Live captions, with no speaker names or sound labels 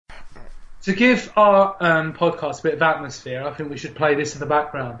To give our podcast a bit of atmosphere, I think we should play this in the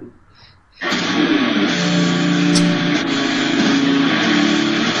background.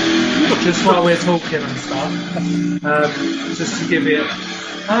 Just while we're talking and stuff. Just to give it...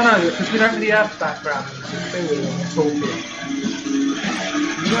 I don't know, because we don't really have background music, do we, when we're talking?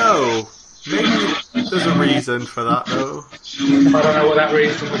 No. Maybe there's a reason for that, though. I don't know what that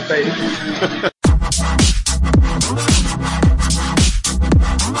reason would be.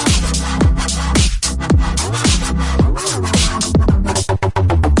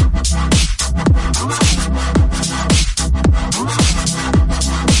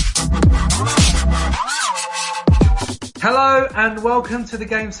 Hello and welcome to the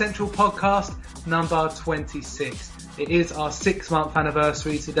Gamecentral podcast number 26. It is our 6-month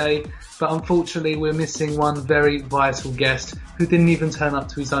anniversary today, but unfortunately we're missing one very vital guest who didn't even turn up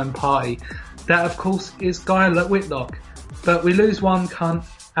to his own party. That of course is Guy Whitlock. But we lose one cunt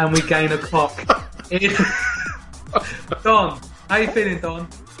and we gain a clock. Don, how you feeling, Don?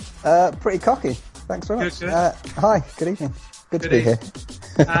 Pretty cocky. Thanks very much. Good. Hi, good evening. Good to be here.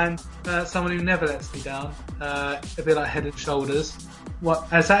 And someone who never lets me down, a bit like Head and Shoulders. What,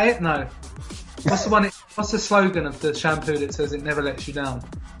 is that it? No. What's the slogan of the shampoo that says it never lets you down?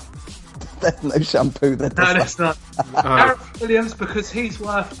 There's no shampoo that does No, that's not. Gareth Williams, because he's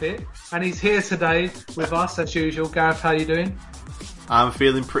worth it, and he's here today with us as usual. Gareth, how you doing? I'm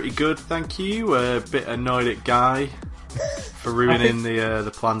feeling pretty good, thank you. A bit annoyed at Guy for ruining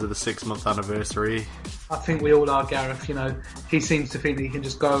the plans of the 6-month anniversary. I think we all are, Gareth. You know, he seems to think that he can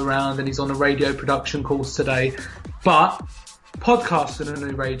just go around, and he's on a radio production course today. But podcasting a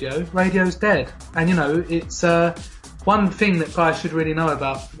new radio, radio's dead. And you know, it's one thing that guys should really know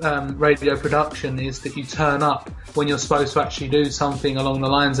about radio production is that you turn up when you're supposed to actually do something along the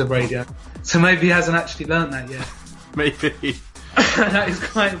lines of radio. So maybe he hasn't actually learnt that yet. Maybe. That is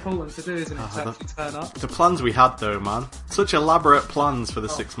quite important to do, isn't it? To actually turn up. The plans we had though, man. Such elaborate plans for the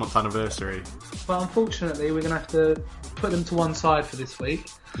 6-month anniversary. But unfortunately, we're going to have to put them to one side for this week.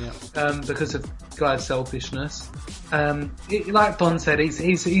 Yeah. Because of Guy's selfishness. Like Don said,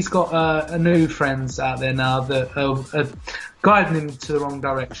 he's got a new friends out there now that are guiding him to the wrong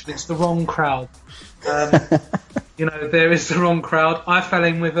direction. It's the wrong crowd. You know, there is the wrong crowd. I fell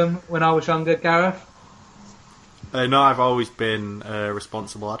in with them when I was younger, Gareth. No, I've always been a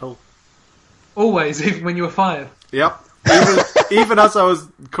responsible adult. Always, even when you were 5? Yep. Even as I was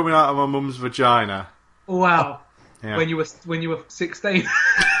coming out of my mum's vagina. Wow. Yeah. When you were 16.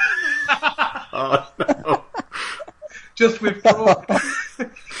 Oh no. Just withdraw.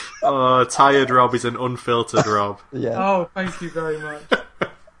 Oh, tired Rob is an unfiltered Rob. Yeah. Oh, thank you very much.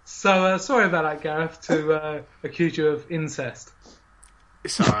 So, sorry about that, Gareth, to accuse you of incest.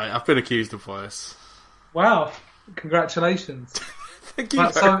 It's alright, I've been accused of worse. Wow. Congratulations. Thank you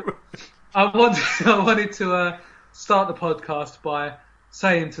very much. I wanted to start the podcast by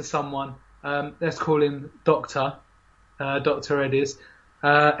saying to someone, let's call him Dr. Edis.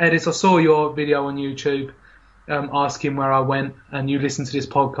 Edis, I saw your video on YouTube asking where I went, and you listened to this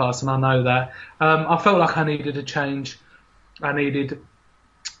podcast, and I know that. I felt like I needed a change. I needed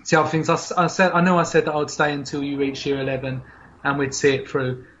the other things. I said that I would stay until you reach year 11 and we'd see it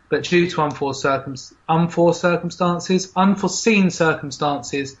through. But due to unforeseen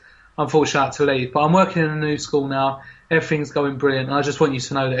circumstances, unfortunately I had to leave. But I'm working in a new school now. Everything's going brilliant. And I just want you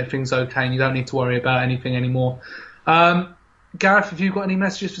to know that everything's okay and you don't need to worry about anything anymore. Gareth, have you got any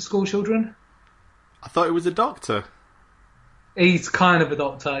messages for school children? I thought he was a doctor. He's kind of a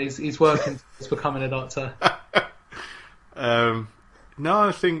doctor. He's working towards becoming a doctor. No,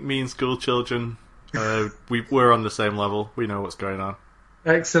 I think me and school children, we're on the same level. We know what's going on.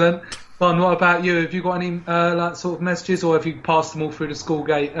 Excellent. Bon, what about you? Have you got any sort of messages, or have you passed them all through the school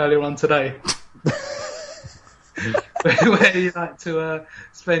gate earlier on today? Where you like to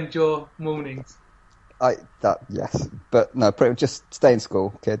spend your mornings? Yes, but no, just stay in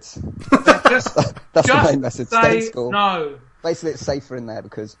school, kids. That's the main message. Stay in school. No. Basically, it's safer in there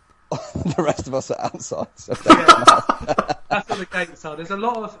because the rest of us are outside. So That's what the gates are. There's a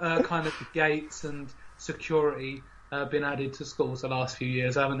lot of kind of gates and security been added to schools the last few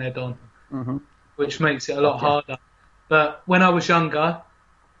years, haven't there, Don? Mm-hmm. Which makes it a lot harder. But when I was younger,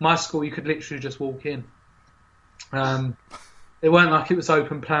 my school, you could literally just walk in. It weren't like it was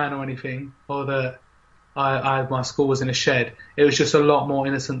open plan or anything, or that my school was in a shed. It was just a lot more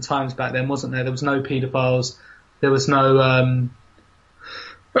innocent times back then, wasn't there? There was no paedophiles. There was no...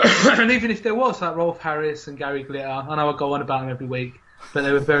 and even if there was, like Rolf Harris and Gary Glitter, I know I go on about them every week, but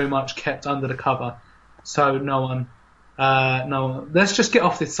they were very much kept under the cover. So no one. Let's just get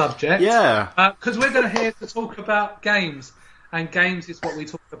off this subject. Yeah. Because we're going to here to talk about games. and games is what we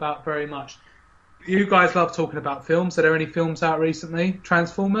talk about very much. You guys love talking about films. Are there any films out recently?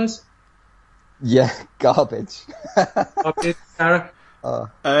 Transformers? Yeah, garbage. Gareth?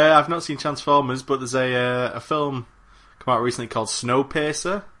 I've not seen Transformers, but there's a film come out recently called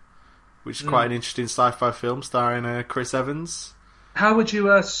Snowpiercer, which is quite an interesting sci-fi film starring Chris Evans. How would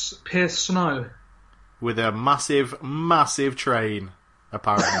you pierce snow? With a massive, massive train,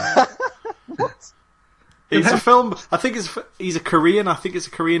 apparently. It's a film. I think he's a Korean. I think it's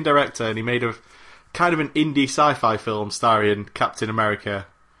a Korean director, and he made a kind of an indie sci-fi film starring Captain America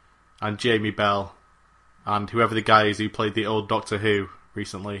and Jamie Bell and whoever the guy is who played the old Doctor Who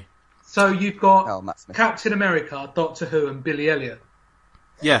recently. So you've got Matt Smith. Captain America, Doctor Who, and Billy Elliot.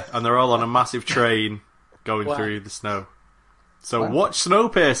 Yeah, and they're all on a massive train going through the snow. So watch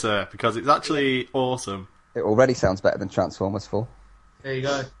Snowpiercer, because it's actually awesome. It already sounds better than Transformers 4. There you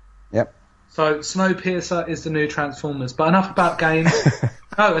go. Yep. So Snowpiercer is the new Transformers. But enough about games.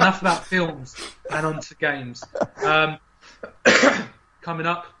 No, enough about films and on to games. Coming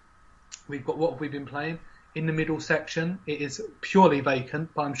up, we've got what have we been playing. In the middle section, it is purely vacant,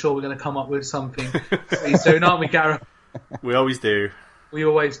 but I'm sure we're going to come up with something pretty soon, aren't we, Gareth? We always do. We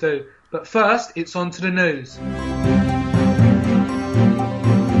always do. But first, it's on to the news.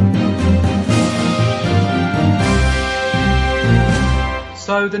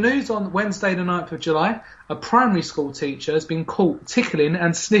 So the news on Wednesday the 9th of July, a primary school teacher has been caught tickling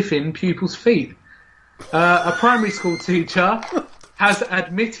and sniffing pupils' feet. A primary school teacher has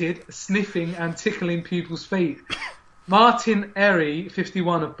admitted sniffing and tickling pupils' feet. Martin Erie,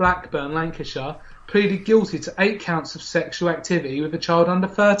 51 of Blackburn, Lancashire, pleaded guilty to 8 counts of sexual activity with a child under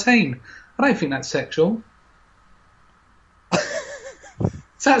 13. I don't think that's sexual.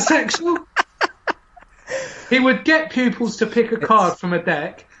 Is that sexual? He would get pupils to pick a card from a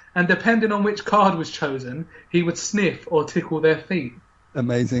deck, and depending on which card was chosen, he would sniff or tickle their feet.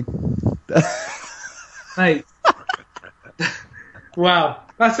 Amazing. Mate. Wow.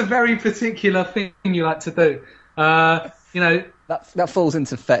 That's a very particular thing you like to do. That falls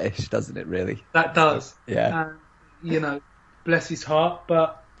into fetish, doesn't it, really? That does. Yeah. Bless his heart,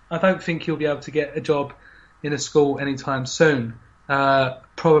 but I don't think he'll be able to get a job in a school anytime soon.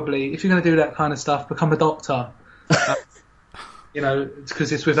 Probably, if you're going to do that kind of stuff, become a doctor.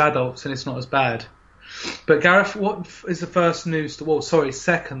 Because it's with adults and it's not as bad. But Gareth, what is the first news?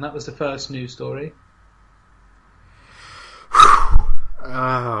 Second. That was the first news story.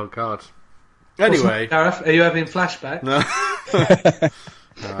 Oh God. Anyway, Gareth, are you having flashbacks? No.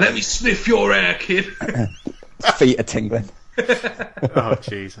 Let me sniff your hair, kid. Feet are tingling. Oh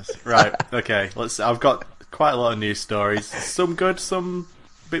Jesus! Right. Okay. I've got quite a lot of news stories. Some good, some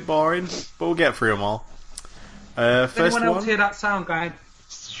a bit boring, but we'll get through them all. First anyone else one. hear that sound going?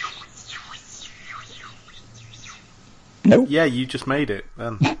 Nope. Yeah, you just made it.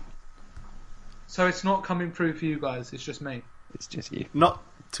 So it's not coming through for you guys. It's just me. It's just you. Not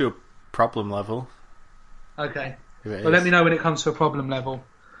to a problem level. Okay. Well, let me know when it comes to a problem level.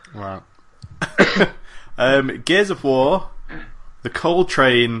 Right. Gears of War. The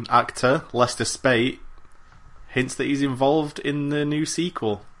Coltrane actor Lester Spate hints that he's involved in the new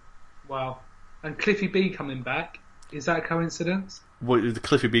sequel. Wow. And Cliffy B coming back. Is that a coincidence? Well, the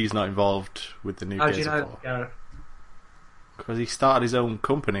Cliffy B's not involved with the new How do Gears you of know War. that, Gareth? Because he started his own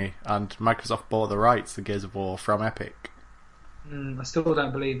company and Microsoft bought the rights to Gears of War from Epic. I still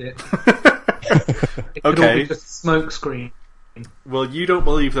don't believe it. It could all be just a smoke screen. Well, you don't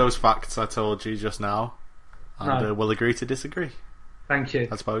believe those facts I told you just now. And No. we'll agree to disagree, Thank you.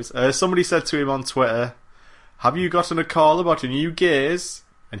 I suppose. Somebody said to him on Twitter, "Have you gotten a call about a new Gears?"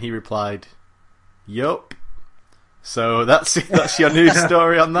 And he replied, "Yup." So that's your news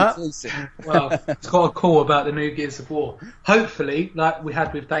story on that. Well, it's got a call about the new Gears of War. Hopefully, like we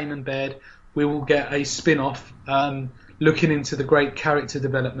had with Damon Baird, we will get a spin-off looking into the great character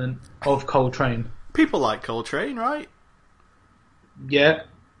development of Coltrane. People like Coltrane, right? Yeah.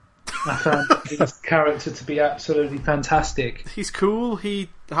 I found his character to be absolutely fantastic. He's cool. He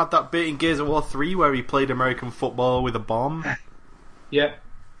had that bit in Gears of War 3 where he played American football with a bomb. Yeah.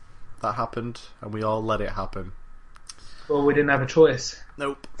 That happened, and we all let it happen. Well, we didn't have a choice.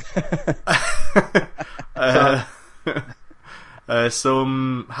 Nope.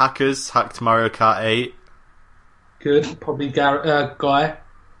 Some hackers hacked Mario Kart 8. Good. Probably Guy.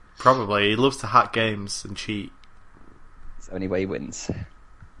 Probably. He loves to hack games and cheat. It's the only way he wins.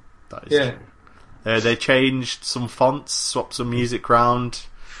 That is true. They changed some fonts, swapped some music around.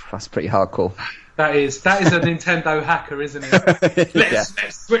 That's pretty hardcore. That is a Nintendo hacker, isn't it?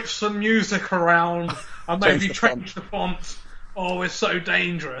 Let's switch some music around and maybe change the font. Oh, it's so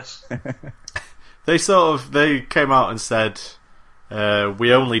dangerous. They came out and said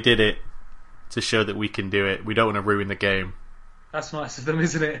We only did it to show that we can do it. We don't want to ruin the game. That's nice of them,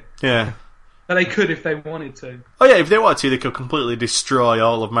 isn't it? Yeah. But they could if they wanted to. Oh yeah, if they wanted to, they could completely destroy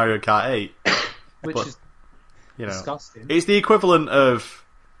all of Mario Kart 8. Which But, is you know, disgusting. it's the equivalent of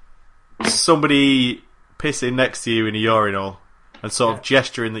somebody pissing next to you in a urinal and sort of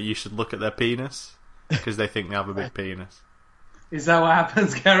gesturing that you should look at their penis because they think they have a big penis. Is that what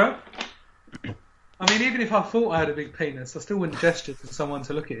happens, Gareth? I mean, even if I thought I had a big penis, I still wouldn't gesture to someone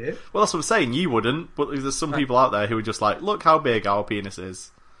to look at it. Well, that's what I'm saying. You wouldn't, but there's some people out there who are just like, look how big our penis is.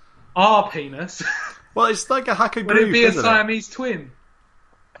 Our penis? Well, it's like a hacker group, Would it be a isn't Siamese twin?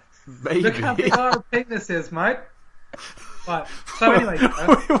 Maybe. Look how big our penis is, mate. Right, so anyway,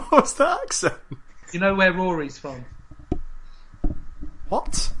 what was that accent? you know where Rory's from?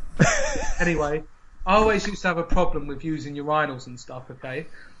 What? Anyway, I always used to have a problem with using urinals and stuff, okay?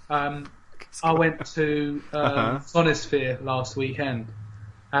 I went to Sonosphere last weekend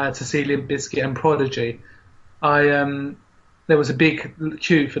to see Limp Bizkit and Prodigy. There was a big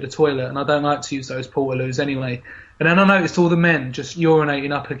queue for the toilet, and I don't like to use those portaloos anyway. And then I noticed all the men just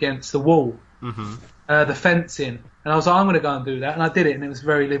urinating up against the wall, the fencing. And I was like, I'm going to go and do that. And I did it, and it was a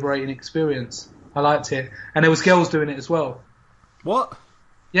very liberating experience. I liked it. And there was girls doing it as well. What?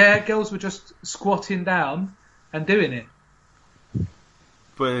 Yeah, girls were just squatting down and doing it.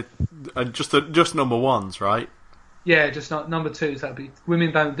 But just number ones, right? Yeah, just not number twos. That'd be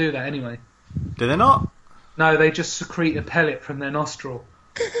women don't do that anyway. Do they not? No, they just secrete a pellet from their nostril.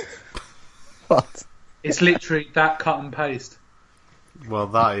 What? It's literally that cut and paste. Well,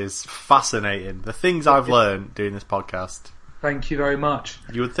 that is fascinating. The things I've learned doing this podcast. Thank you very much.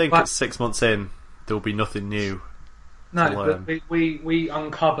 You would think at 6 months in there will be nothing new. No, but we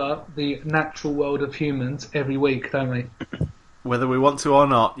uncover the natural world of humans every week, don't we? Whether we want to or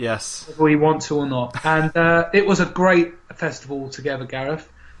not, yes. Whether we want to or not. And it was a great festival altogether, Gareth.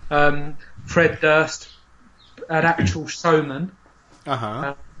 Fred Durst, an actual showman.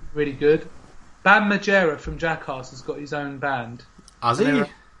 Really good. Bam Margera from Jackass has got his own band. Has he?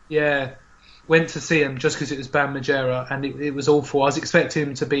 Yeah. Went to see him just because it was Bam Margera, and it was awful. I was expecting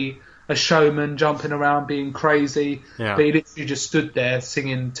him to be a showman, jumping around, being crazy, but he literally just stood there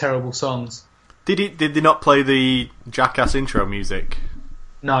singing terrible songs. Did they not play the Jackass intro music?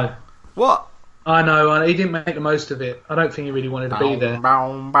 No. What? I know, he didn't make the most of it. I don't think he really wanted to be there.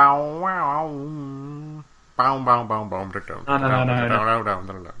 No.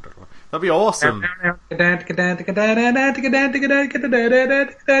 That'd be awesome. Exactly.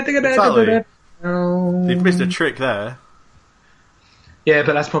 They've missed a trick there. Yeah,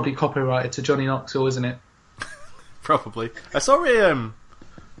 but that's probably copyrighted to Johnny Knoxville, isn't it? Probably. I saw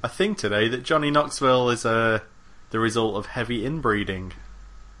a thing today that Johnny Knoxville is the result of heavy inbreeding.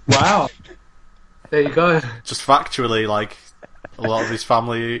 Wow. There you go. Just factually, like, a lot of his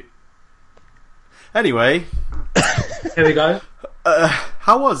family... Anyway. Here we go.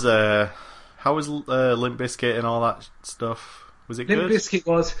 How was Limp Bizkit and all that stuff? Was it good? Limp Bizkit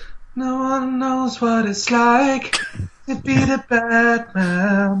was, no one knows what it's like to be the bad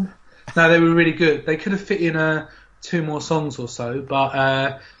man. No, they were really good. They could have fit in 2 more songs or so,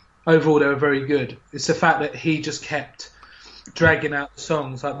 but overall they were very good. It's the fact that he just kept dragging out the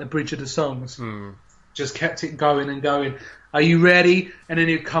songs, like the bridge of the songs. Just kept it going and going. Are you ready? And then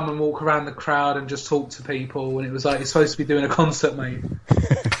he'd come and walk around the crowd and just talk to people, and it was like, you're supposed to be doing a concert, mate.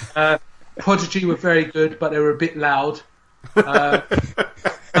 Prodigy were very good, but they were a bit loud. No,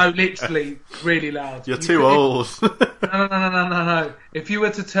 literally, really loud. You're too old. No. If you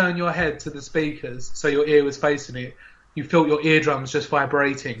were to turn your head to the speakers, so your ear was facing it, you felt your eardrums just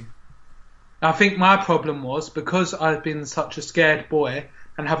vibrating. I think my problem was, because I've been such a scared boy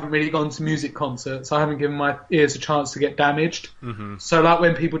and haven't really gone to music concerts, I haven't given my ears a chance to get damaged. So like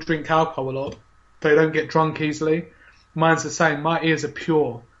when people drink alcohol a lot, they don't get drunk easily. Mine's the same. My ears are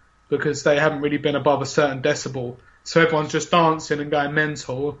pure because they haven't really been above a certain decibel. So everyone's just dancing and going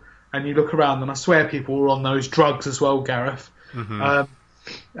mental, and you look around and I swear people were on those drugs as well, Gareth. And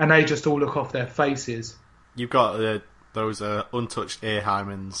they just all look off their faces. You've got those untouched ear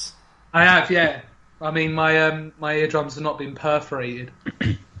hymens. I have, yeah. I mean, my eardrums have not been perforated.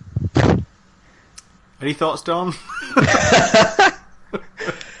 Any thoughts, Don?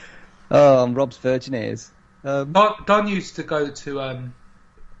 Rob's virgin ears. Don used to go to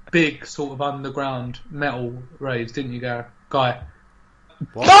big sort of underground metal raves, didn't you, Guy?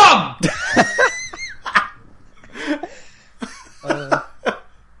 What? Don!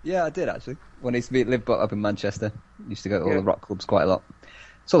 Yeah, I did actually. When I used to live up in Manchester, used to go to all the rock clubs quite a lot.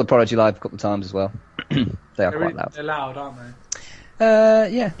 Saw the Prodigy live a couple of times as well. They are quite loud. They're loud, aren't they?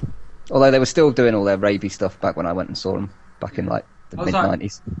 Yeah. Although they were still doing all their ravey stuff back when I went and saw them back in like The I was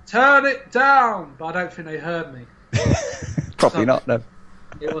mid-90s. like, turn it down! But I don't think they heard me. Probably not, no.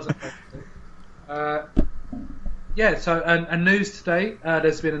 It wasn't yeah, so and news today,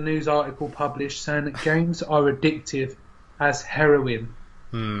 there's been a news article published saying that games are addictive as heroin.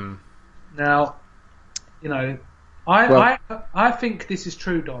 Now, you know, I think this is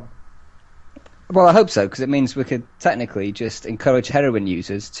true, Don. Well, I hope so, because it means we could technically just encourage heroin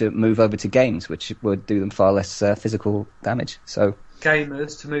users to move over to games, which would do them far less physical damage. So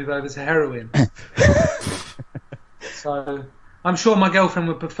gamers to move over to heroin. So I'm sure my girlfriend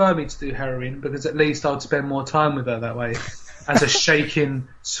would prefer me to do heroin, because at least I'd spend more time with her that way, as a shaking,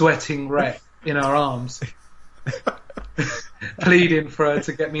 sweating wreck in her arms, pleading for her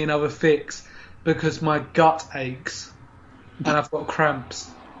to get me another fix because my gut aches and I've got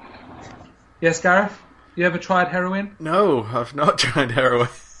cramps. Yes, Gareth? You ever tried heroin? No, I've not tried heroin.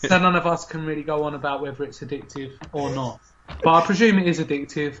 So none of us can really go on about whether it's addictive or not. But I presume it is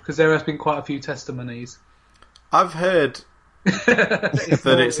addictive, because there has been quite a few testimonies. I've heard that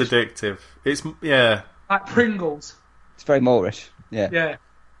it's addictive. It's, yeah. Like Pringles. it's very Moorish. Yeah. Yeah.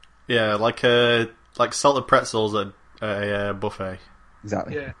 Yeah, like salted pretzels at a buffet.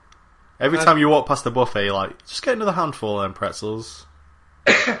 Exactly. Yeah. Every time you walk past the buffet, you're like, just get another handful of them pretzels.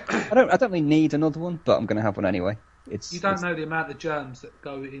 I don't really need another one, but I'm going to have one anyway. You don't know the amount of germs that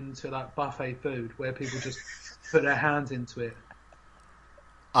go into like buffet food, where people just put their hands into it.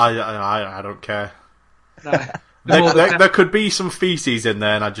 I don't care. No. There could be some feces in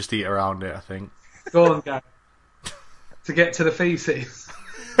there, and I just eat around it, I think. Go on, Gary. To get to the feces.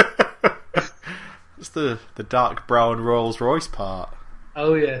 It's the dark brown Rolls Royce part.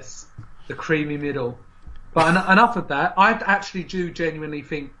 Oh yes, the creamy middle. But enough of that. I actually do genuinely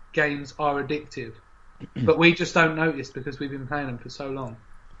think games are addictive, but we just don't notice because we've been playing them for so long.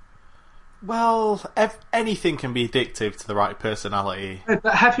 Well, anything can be addictive to the right personality.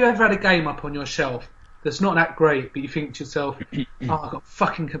 But have you ever had a game up on your shelf that's not that great, but you think to yourself, "Oh, I've got to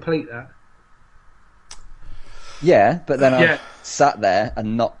fucking complete that." Yeah, but then I've sat there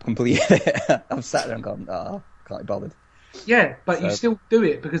and not completed it. I've sat there and gone, can't be bothered. Yeah, but you still do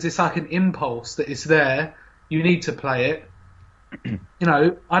it because it's like an impulse that is there. You need to play it. You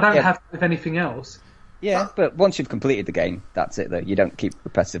know, I don't have with anything else. Yeah, but once you've completed the game, that's it though. You don't keep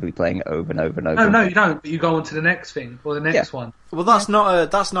repetitively playing it over and over and over. No, you don't. But you go on to the next thing or the next one. Well, that's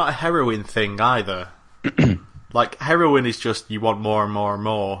not a heroin thing either. Like, heroin is just you want more and more and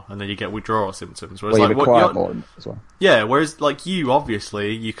more, and then you get withdrawal symptoms. Whereas, you like, require more as well. Yeah, whereas, like, you,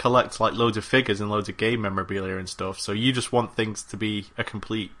 obviously, you collect, like, loads of figures and loads of game memorabilia and stuff, so you just want things to be a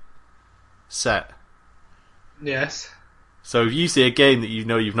complete set. Yes. So if you see a game that you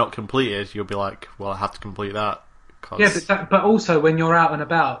know you've not completed, you'll be like, well, I have to complete that. Yeah, but also when you're out and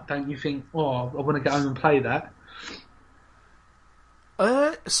about, don't you think, oh, I want to get home and play that?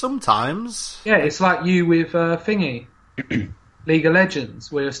 Sometimes. Yeah, it's like you with Thingy, League of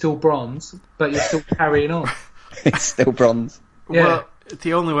Legends, where you're still bronze, but you're still carrying on. It's still bronze. Yeah. Well,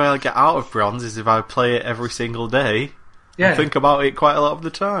 the only way I get out of bronze is if I play it every single day. Yeah. And think about it quite a lot of the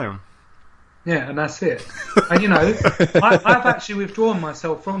time. Yeah, and that's it. And you know, I've actually withdrawn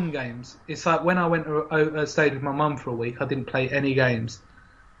myself from games. It's like when I went stayed with my mum for a week, I didn't play any games.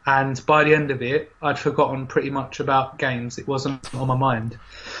 And by the end of it, I'd forgotten pretty much about games. It wasn't on my mind.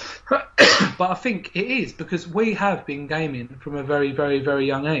 But I think it is, because we have been gaming from a very, very, very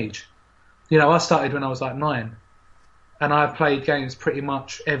young age. You know, I started when I was like 9. And I've played games pretty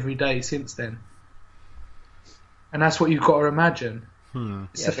much every day since then. And that's what you've got to imagine.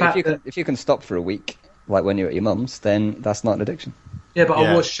 It's the fact if you can stop for a week, like when you're at your mum's, then that's not an addiction. Yeah, but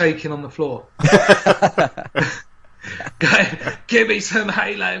I was shaking on the floor. Give me some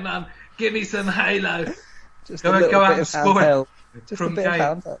Halo, Mum. Give me some Halo. Just go out and score from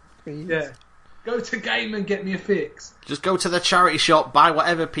game. Yeah. Go to game and get me a fix. Just go to the charity shop, buy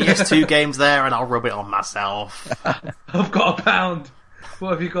whatever PS2 game's there, and I'll rub it on myself. I've got £1.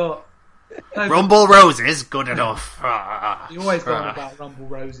 What have you got? No, Rumble Roses, good enough. You always go on about Rumble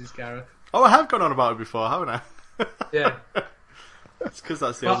Roses, Gareth. Oh, I have gone on about it before, haven't I? Yeah. It's because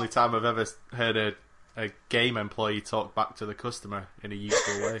that's the only time I've ever heard a game employee talk back to the customer in a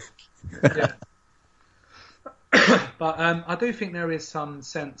useful way. Yeah. But I do think there is some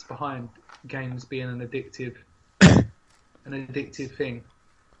sense behind games being an addictive thing.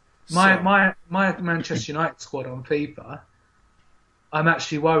 My Manchester United squad on FIFA, I'm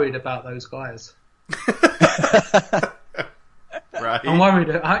actually worried about those guys. Right. I'm worried.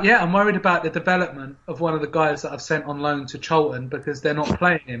 I'm worried about the development of one of the guys that I've sent on loan to Charlton because they're not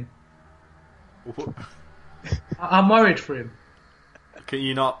playing him. I'm worried for him. Can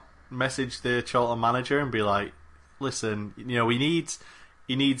you not message the Charlton manager and be like, listen,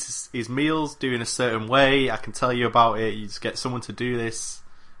 he needs his meals doing a certain way. I can tell you about it. You just get someone to do this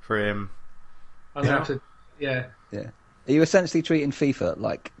for him. I'll have to, yeah. Yeah. Are you essentially treating FIFA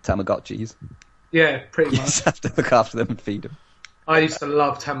like Tamagotchis? Yeah, pretty You much. just have to look after them and feed them. I used to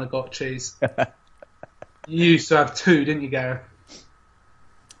love Tamagotchis. You used to have 2, didn't you, Gareth?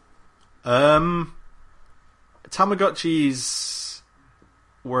 Tamagotchis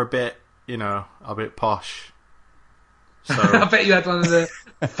were a bit posh. So I bet you had one of the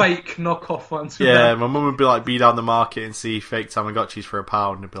fake knockoff ones. yeah, my mum would be down the market and see fake Tamagotchis for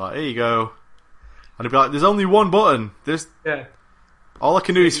 £1 and be like, here you go. And I'd be like, there's only one button. Yeah. All I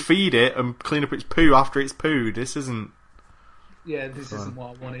can do is feed it and clean up its poo after it's pooed. This isn't... Yeah, this isn't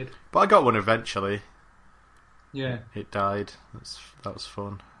what I wanted. But I got one eventually. Yeah. It died. That was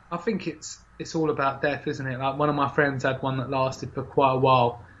fun. I think it's all about death, isn't it? Like, one of my friends had one that lasted for quite a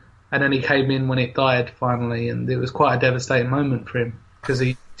while, and then he came in when it died finally, and it was quite a devastating moment for him, because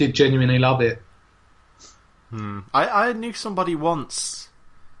he did genuinely love it. I knew somebody once.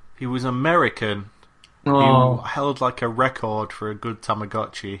 He was American. Oh. Who held like a record for a good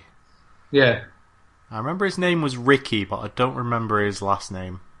Tamagotchi. Yeah. I remember his name was Ricky, but I don't remember his last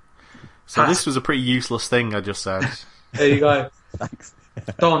name. So this was a pretty useless thing I just said. There you go. Thanks.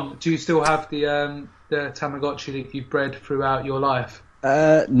 Don, do you still have the Tamagotchi that you've bred throughout your life?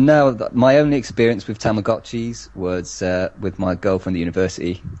 No, my only experience with Tamagotchis was with my girlfriend at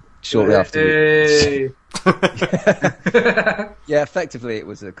university. Shortly after. Yeah, effectively it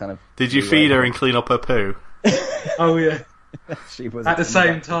was a kind of... Did you feed her and clean up her poo? Oh, yeah. She was at the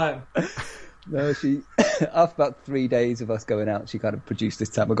same time. No, she... After about 3 days of us going out, she kind of produced this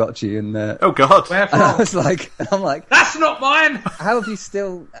Tamagotchi and... oh, God. Where from? And I was like... I'm like... That's not mine! How have you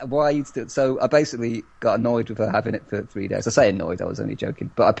still... Why are you still... So I basically got annoyed with her having it for 3 days. I say annoyed, I was only joking.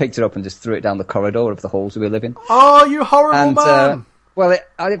 But I picked it up and just threw it down the corridor of the halls we were living. Oh, you horrible man! Well,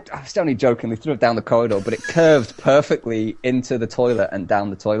 I was only jokingly threw it down the corridor, but it curved perfectly into the toilet and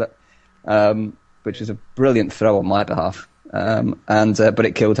down the toilet, which was a brilliant throw on my behalf. But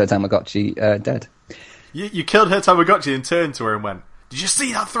it killed her Tamagotchi dead. You killed her Tamagotchi and turned to her and went, "Did you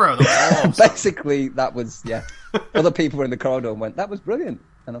see that throw? That was awesome." Basically, that was, yeah. Other people were in the corridor and went, "That was brilliant."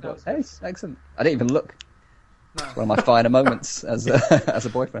 And I thought, "Hey, excellent." I didn't even look. No. One of my finer moments as a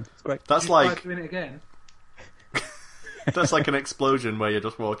boyfriend. It's great. That's You like... tried doing it again? That's like an explosion where you're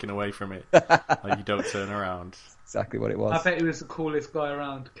just walking away from it. Like you don't turn around. Exactly what it was. I bet he was the coolest guy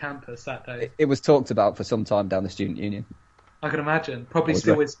around campus that day. It was talked about for some time down the student union. I can imagine. Probably Was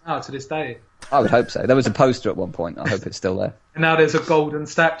still it? is now to this day. I would hope so. There was a poster at one point. I hope it's still there. And now there's a golden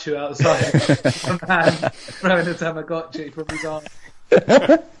statue outside of a man throwing a Tamagotchi from his arm.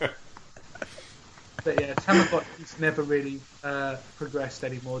 But yeah, Tamagotchis never really progressed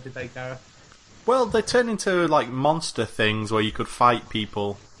anymore, did they, Gareth? Well, they turn into like monster things where you could fight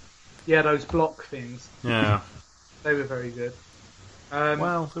people. Yeah, those block things. Yeah. They were very good.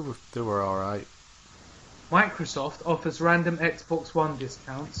 Well, they were alright. Microsoft offers random Xbox One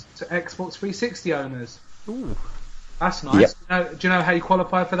discounts to Xbox 360 owners. Ooh. That's nice. Yep. Do you know how you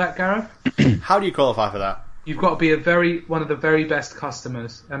qualify for that, Gareth? How do you qualify for that? You've got to be one of the very best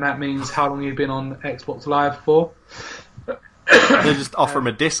customers, and that means how long you've been on Xbox Live for. They just offer them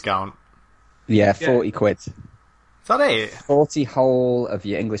a discount. Yeah, 40 quid. Is that it? 40 whole of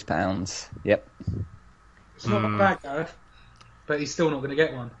your English pounds. Yep. It's not bad, Gareth, but he's still not going to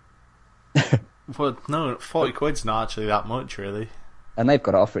get one. Well, no, 40 quid's not actually that much, really. And they've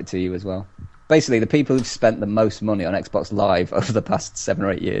got to offer it to you as well. Basically, the people who've spent the most money on Xbox Live over the past 7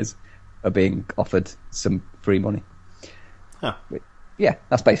 or 8 years are being offered some free money. Huh. Yeah,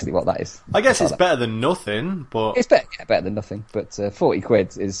 that's basically what that is. I guess it's better than nothing, but... It's better than nothing, but 40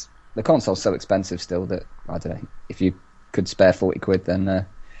 quid is... The console's so expensive still that, I don't know, if you could spare 40 quid, then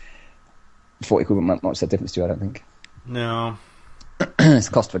 40 quid wouldn't make much of a difference to you, I don't think. No. It's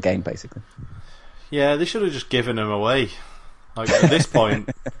the cost of a game, basically. Yeah, they should have just given them away. Like, at this point,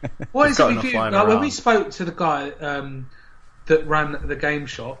 What is it got with you? enough lying Like, when around. we spoke to the guy that ran the game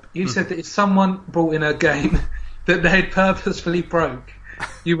shop, you said that if someone brought in a game that they'd purposefully broke,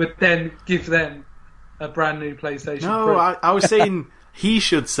 you would then give them a brand new PlayStation. No, 3. I was saying he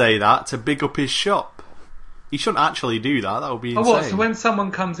should say that to big up his shop. He shouldn't actually do that. That would be Oh, insane. what? So when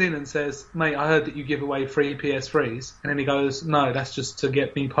someone comes in and says, "Mate, I heard that you give away free PS3s," and then he goes, "No, that's just to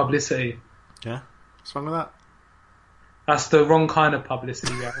get me publicity." Yeah? What's wrong with that? That's the wrong kind of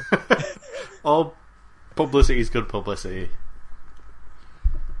publicity, Gary. All publicity is good publicity.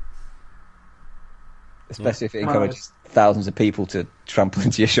 Especially if it encourages thousands of people to trample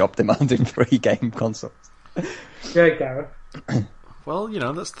into your shop demanding free game consoles. Yeah, Gareth. Well,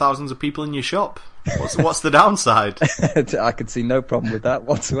 that's thousands of people in your shop. What's the downside? I could see no problem with that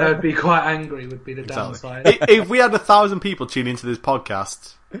whatsoever. They'd be quite angry, would be the downside. If we had 1,000 people tune into this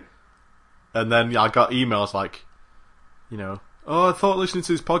podcast, and then I got emails like, oh, I thought listening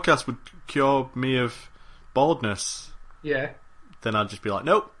to this podcast would cure me of baldness. Yeah. Then I'd just be like,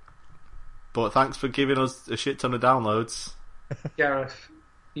 nope. But thanks for giving us a shit ton of downloads. Gareth,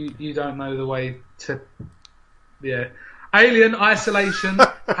 you don't know the way to... Yeah. Alien Isolation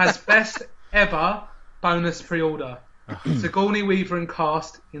has best ever bonus pre-order. Sigourney Weaver and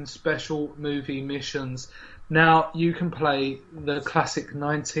cast in special movie missions. Now you can play the classic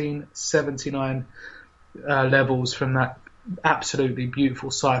 1979 levels from that absolutely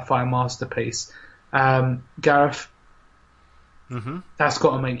beautiful sci-fi masterpiece. Gareth, that's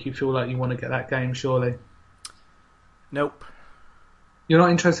got to make you feel like you want to get that game, surely. Nope. You're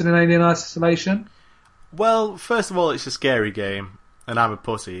not interested in Alien Isolation? Well, first of all, it's a scary game, and I'm a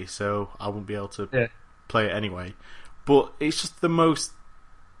pussy, so I won't be able to play it anyway. But it's just the most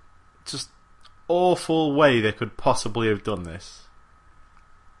awful way they could possibly have done this.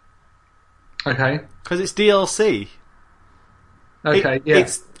 Okay. Because it's DLC. Okay,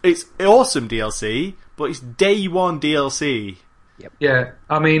 It's awesome DLC, but it's day one DLC. Yep. Yeah,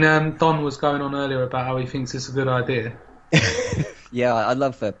 I mean, Don was going on earlier about how he thinks it's a good idea. Yeah, I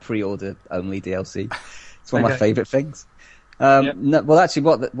love the pre-order only DLC. It's one of my favourite things. Yep. No, well, actually,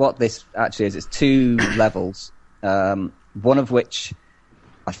 what this actually is, it's 2 levels. One of which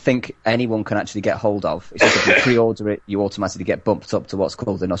I think anyone can actually get hold of. It's just if you pre-order it, you automatically get bumped up to what's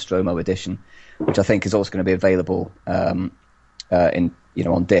called the Nostromo edition, which I think is also going to be available on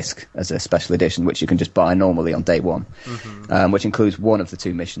disc as a special edition, which you can just buy normally on day one, which includes one of the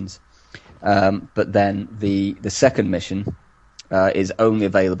 2 missions. But then the second mission is only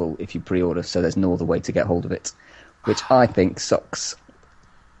available if you pre-order, so there's no other way to get hold of it, which I think sucks.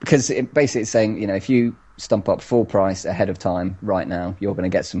 Because it basically it's saying, if you stump up full price ahead of time right now, you're going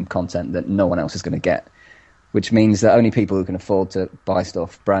to get some content that no one else is going to get, which means that only people who can afford to buy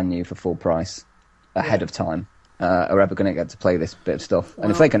stuff brand new for full price ahead of time are ever going to get to play this bit of stuff.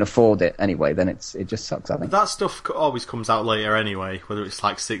 And if they can afford it anyway, then it just sucks, I think. That stuff always comes out later anyway, whether it's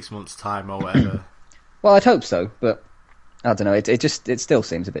like 6 months' time or whatever. Well, I'd hope so, but I don't know. It still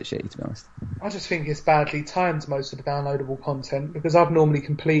seems a bit shitty, to be honest. I just think it's badly timed, most of the downloadable content, because I've normally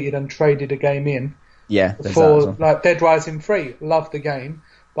completed and traded a game in. Yeah, there's for that as well. like Dead Rising 3. Love the game,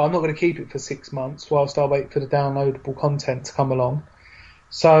 but I'm not going to keep it for 6 months whilst I wait for the downloadable content to come along.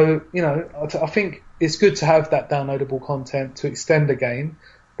 So, I think it's good to have that downloadable content to extend the game,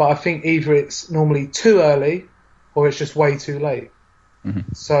 but I think either it's normally too early or it's just way too late.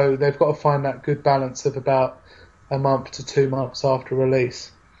 Mm-hmm. So they've got to find that good balance of about a month to 2 months after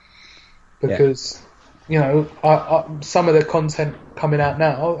release. Because, I some of the content coming out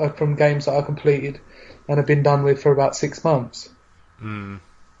now are from games that I completed and have been done with for about 6 months.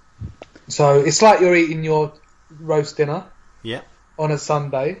 So it's like you're eating your roast dinner on a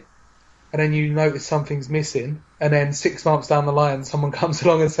Sunday, and then you notice something's missing, and then 6 months down the line someone comes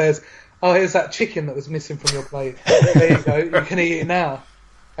along and says, oh, here's that chicken that was missing from your plate. There you go, you can eat it now.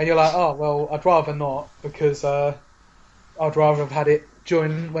 And you're like, oh, well, I'd rather not, because I'd rather have had it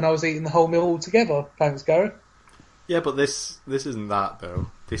during when I was eating the whole meal all together. Thanks, Gareth. Yeah, but this isn't that, though.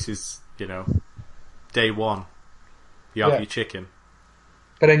 This is, day one. You have your chicken.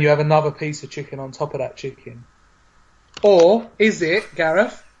 But then you have another piece of chicken on top of that chicken. Or is it,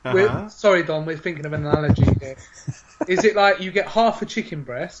 Gareth? Sorry, Don, we're thinking of an analogy here. Is it like you get half a chicken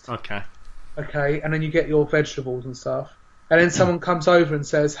breast? Okay, and then you get your vegetables and stuff. And then someone comes over and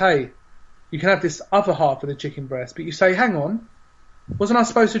says, hey, you can have this other half of the chicken breast. But you say, hang on, wasn't I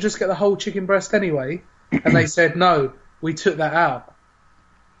supposed to just get the whole chicken breast anyway? And they said, no, we took that out.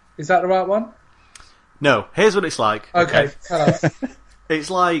 Is that the right one? No, here's what it's like. Okay, tell us. It's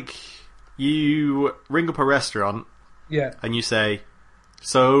like you ring up a restaurant and you say,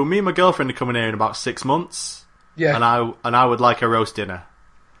 so me and my girlfriend are coming here in about 6 months and I would like a roast dinner.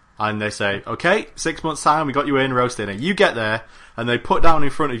 And they say, okay, 6 months time, we got you in, roast dinner. You get there and they put down in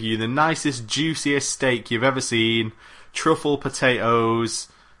front of you the nicest, juiciest steak you've ever seen, truffle potatoes,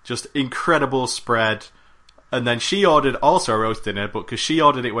 just incredible spread. And then she ordered also a roast dinner, but because she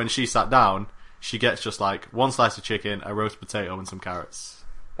ordered it when she sat down, she gets just like one slice of chicken, a roast potato, and some carrots.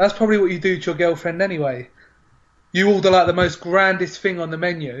 That's probably what you do to your girlfriend anyway. You order like the most grandest thing on the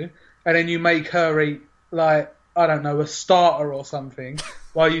menu, and then you make her eat like, I don't know, a starter or something,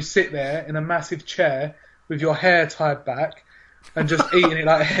 while you sit there in a massive chair with your hair tied back and just eating it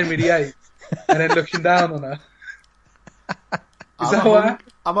like Henry VIII, and then looking down on her. Is that what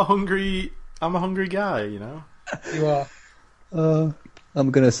happened? I'm a hungry guy, You are. I'm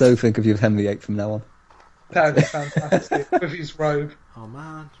going to so think of you of Henry VIII from now on. That would be fantastic with his robe. Oh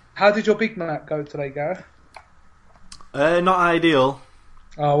man. How did your Big Mac go today, Gareth? Not ideal.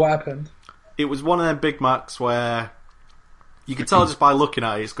 Oh, what happened? It was one of them Big Macs where you could tell just by looking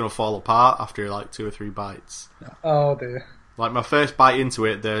at it, it's going to fall apart after like 2 or 3 bites. Oh dear. Like my first bite into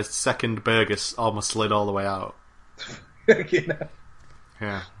it, the second burger almost slid all the way out. You know.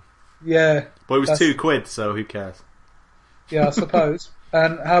 Yeah. Yeah. But it was £2, so who cares? Yeah, I suppose.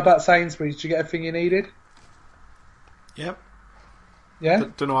 And how about Sainsbury's? Did you get everything you needed? Yep. Yeah?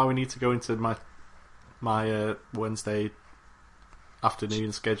 Don't know why we need to go into my Wednesday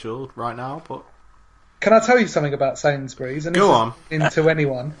afternoon schedule right now, but... Can I tell you something about Sainsbury's? And go on. Into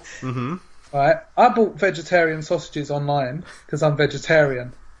anyone. Mm-hmm. Right. I bought vegetarian sausages online because I'm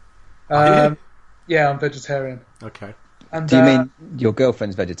vegetarian. Are you? Yeah, I'm vegetarian. Okay. And, Do you mean your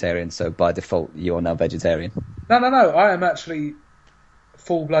girlfriend's vegetarian, so by default you're now vegetarian? No. I am actually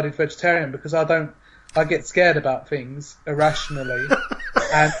full-blooded vegetarian because I get scared about things irrationally.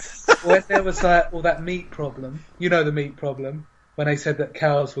 And when there was all that meat problem, you know the meat problem, when they said that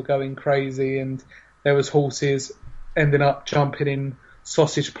cows were going crazy and there was horses ending up jumping in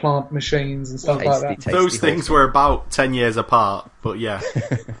sausage plant machines and stuff like that. Those things were about 10 years apart, but yeah.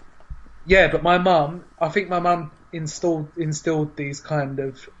 Yeah, but I think my mum instilled these kind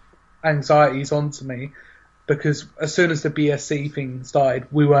of anxieties onto me because as soon as the BSC thing started,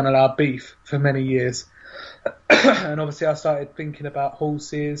 we weren't allowed beef for many years. And obviously I started thinking about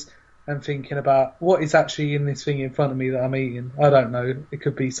horses and thinking about what is actually in this thing in front of me that I'm eating. I don't know. It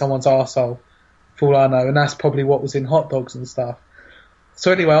could be someone's arsehole, for all I know, and that's probably what was in hot dogs and stuff.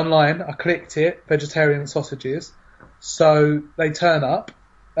 So anyway, online, I clicked it, vegetarian sausages. So they turn up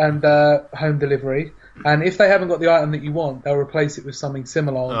and home delivery. And if they haven't got the item that you want, they'll replace it with something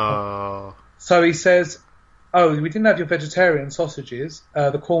similar. Oh. So he says, oh, we didn't have your vegetarian sausages,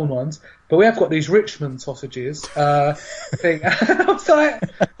 the corn ones, but we have got these Richmond sausages thing. And I was like,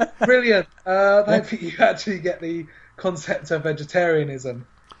 brilliant. I don't think you actually get the concept of vegetarianism.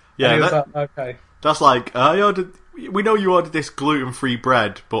 Yeah, and he was like, okay. That's like, we know you ordered this gluten-free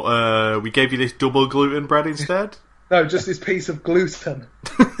bread, but we gave you this double gluten bread instead? No, just this piece of gluten.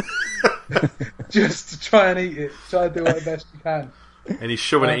 Just to try and eat it. Try and do it the best you can. And he's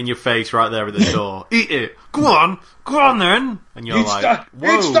shoving it in your face right there at the door. Eat it! Go on then! And you're like,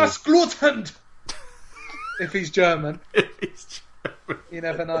 whoa. It's das Gluten! If he's German. You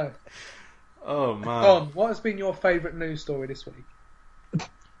never know. Oh, man. Don, what has been your favourite news story this week?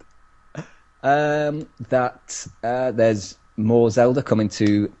 That there's more Zelda coming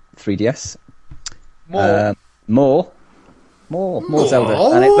to 3DS. More? More Zelda.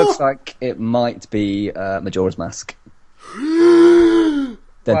 And it looks like it might be Majora's Mask.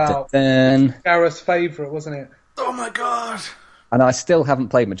 Wow. Gareth's favourite, wasn't it? Oh my god! And I still haven't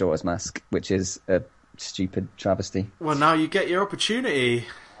played Majora's Mask, which is a stupid travesty. Well, now you get your opportunity.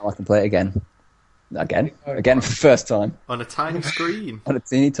 Now I can play it again. Again for the first time. On a tiny screen. On a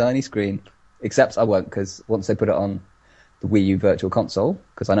teeny tiny screen. Except I won't, because once they put it on the Wii U Virtual Console,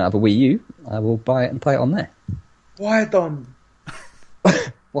 because I don't have a Wii U, I will buy it and play it on there. Why, Don?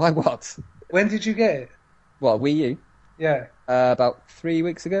 Why what? When did you get it? What, Wii U? Yeah. About 3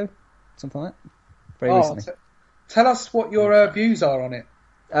 weeks ago, something like that. Very recently. Tell us what your views are on it.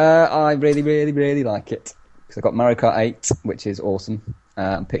 I really, really, really like it. Because I've got Mario Kart 8, which is awesome,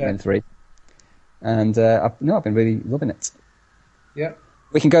 and Pikmin 3. And I've been really loving it. Yeah.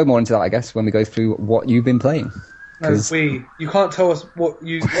 We can go more into that, I guess, when we go through what you've been playing. No, you can't tell us what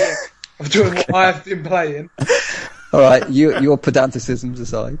you... I'm doing what I've been playing. All right, your pedanticisms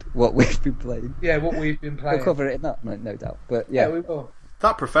aside, what we've been playing. Yeah, what we've been playing. We'll cover it in that, no doubt. But yeah, we will.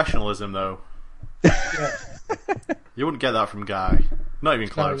 That professionalism, though. Yeah. You wouldn't get that from Guy. Not even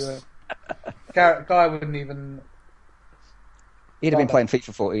close. No, Guy wouldn't even... He'd have been playing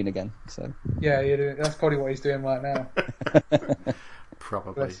FIFA 14 again. So yeah, that's probably what he's doing right now.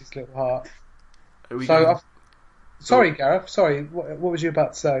 Probably. Bless his little heart. So, sorry, Gareth. Sorry, what was you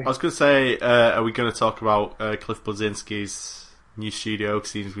about to say? I was going to say, are we going to talk about Cliff Bleszinski's new studio?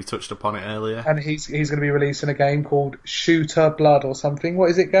 Because we touched upon it earlier. And he's going to be releasing a game called Shooter Blood or something. What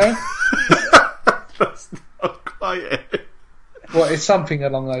is it, Gareth? That's not quite it. What, it's something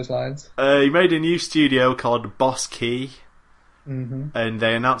along those lines. He made a new studio called Boss Key. Mm-hmm. And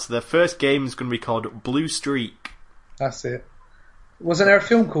they announced their first game is going to be called Blue Streak. That's it. Wasn't there a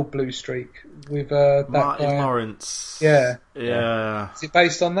film called Blue Streak with that Martin guy? Lawrence? Yeah. Yeah. Is it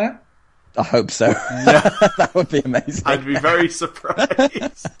based on that? I hope so. Yeah. That would be amazing. I'd be very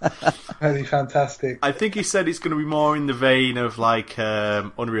surprised. That'd be fantastic. I think he said it's going to be more in the vein of like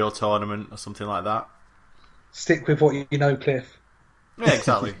Unreal Tournament or something like that. stick with what you know, Cliff. Yeah,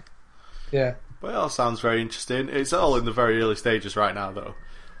 exactly. Yeah. Well, it all sounds very interesting. It's all in the very early stages right now, though.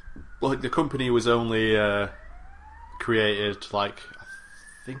 Like, the company was only created, like,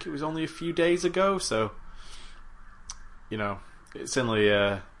 I think it was only a few days ago, so, you know, it's only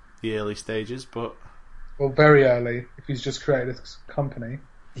the early stages, but... Well, very early, if he's just created a company.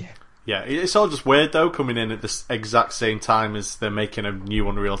 Yeah, it's all just weird, though, coming in at the exact same time as they're making a new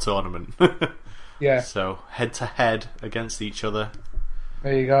Unreal tournament. Yeah. So, head-to-head against each other.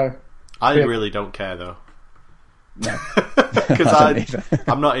 There you go. I really don't care, though. No. Because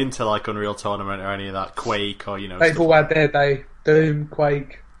I'm not into, like, Unreal Tournament or any of that, Quake or, you know... They've all had their day. Doom,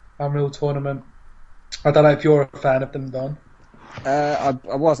 Quake, Unreal Tournament. I don't know if you're a fan of them, Don. I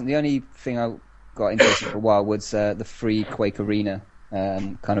wasn't. The only thing I got interested for a while was the free Quake Arena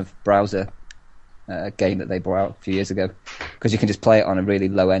kind of browser game that they brought out a few years ago. Because you can just play it on a really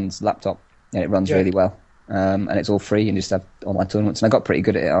low-end laptop, and it runs really well. And it's all free, and just have online tournaments. And I got pretty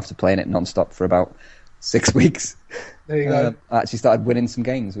good at it after playing it non-stop for about 6 weeks. There you go. I actually started winning some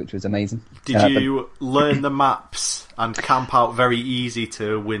games, which was amazing. Did you learn the maps and camp out very easy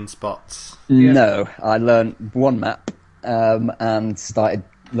to win spots? No, I learned one map and started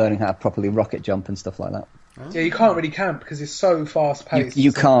learning how to properly rocket jump and stuff like that. Yeah, you can't really camp because it's so fast-paced.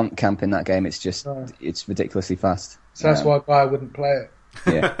 You can't camp in that game. It's just it's ridiculously fast. So that's why I wouldn't play it.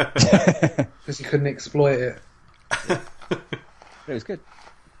 Yeah, because you couldn't exploit it. It was good.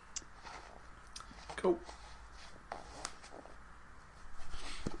 Cool.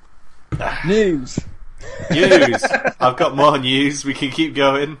 News. I've got more news. We can keep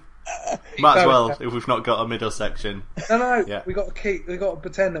going. Might as well if we've not got a middle section. No. Yeah. We got to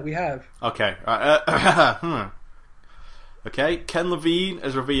pretend that we have. Okay. Right. Okay. Ken Levine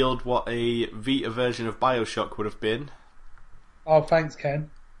has revealed what a Vita version of BioShock would have been. Oh, thanks, Ken.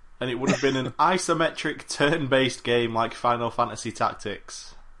 And it would have been an isometric turn-based game like Final Fantasy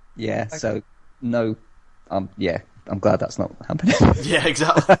Tactics. Yeah. So no. I'm glad that's not happening. Yeah,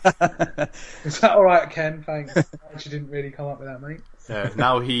 exactly. Is that all right, Ken? Thanks. I actually didn't really come up with that, mate. Yeah,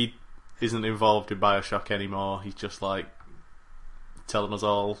 now he isn't involved in BioShock anymore. He's just like telling us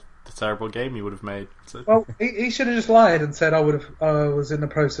all the terrible game he would have made. So. Well, he should have just lied and said I was in the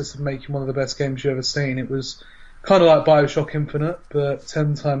process of making one of the best games you've ever seen. It was kind of like BioShock Infinite, but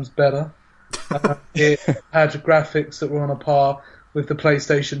 10 times better. It had graphics that were on a par with the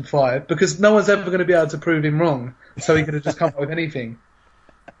PlayStation 5, because no one's ever going to be able to prove him wrong, so he could have just come up with anything.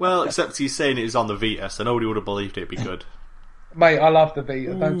 Well, except he's saying it was on the Vita, so nobody would have believed it'd be good. Mate, I love the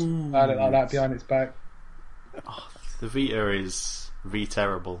Vita. Don't talk about it like that behind its back. Oh, the Vita is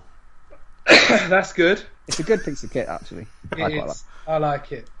V-terrible. That's good. It's a good piece of kit, actually. I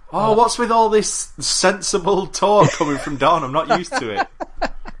like it. Oh, what's with all this sensible talk coming from Don? I'm not used to it.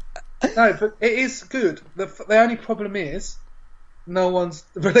 No, but it is good. The only problem is no one's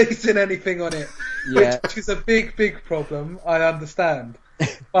releasing anything on it, which is a big, big problem. I understand,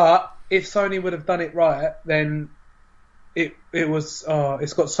 but if Sony would have done it right, then it was.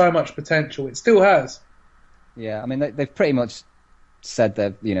 It's got so much potential. It still has. Yeah, I mean they've pretty much said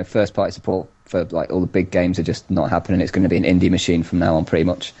that first party support for like all the big games are just not happening. It's going to be an indie machine from now on, pretty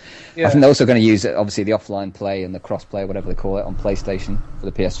much. Yeah. I think they're also going to use obviously the offline play and the cross play, whatever they call it, on PlayStation for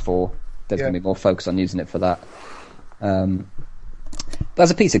the PS4. There's going to be more focus on using it for that. But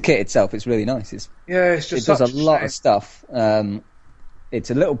as a piece of kit itself, it's really nice. It does a lot of stuff. It's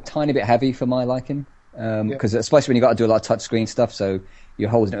a little tiny bit heavy for my liking, because especially when you've got to do a lot of touchscreen stuff, so you're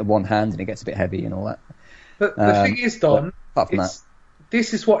holding it with one hand and it gets a bit heavy and all that. But the thing is, Don,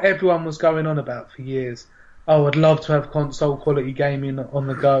 this is what everyone was going on about for years. Oh, I'd love to have console quality gaming on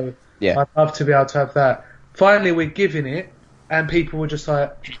the go. Yeah. I'd love to be able to have that. Finally, we're giving it, and people were just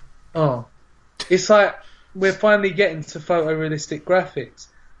like, oh. It's like we're finally getting to photorealistic graphics.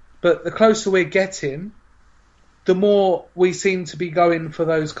 But the closer we're getting, the more we seem to be going for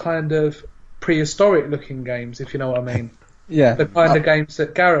those kind of prehistoric looking games, if you know what I mean. Yeah. The kind of games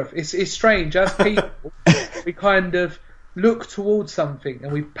that Gareth... It's strange, as people, we kind of look towards something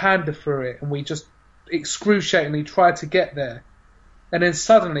and we pander for it and we just excruciatingly try to get there. And then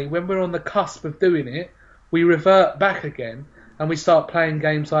suddenly, when we're on the cusp of doing it, we revert back again and we start playing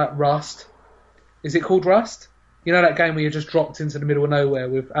games like Rust. Is it called Rust? You know that game where you're just dropped into the middle of nowhere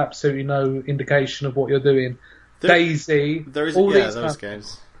with absolutely no indication of what you're doing? Daisy. Those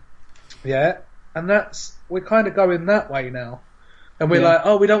games. Yeah, and we're kind of going that way now. And we're like,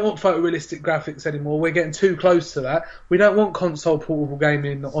 oh, we don't want photorealistic graphics anymore. We're getting too close to that. We don't want console portable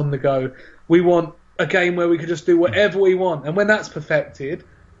gaming on the go. We want a game where we can just do whatever we want. And when that's perfected,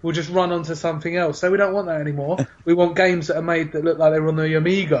 we'll just run onto something else. So we don't want that anymore. We want games that are made that look like they're on the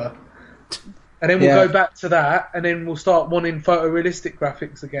Amiga. and then we'll go back to that, and then we'll start wanting photorealistic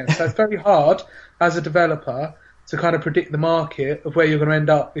graphics again. So it's very hard as a developer to kind of predict the market of where you're going to end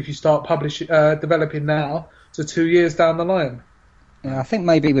up if you start developing now to 2 years down the line. Yeah, I think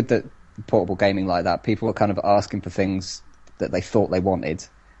maybe with the portable gaming like that, people are kind of asking for things that they thought they wanted.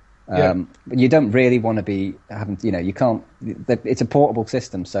 But you don't really want to be having, you can't. It's a portable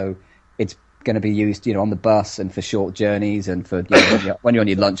system, so it's going to be used, on the bus and for short journeys and for when you're on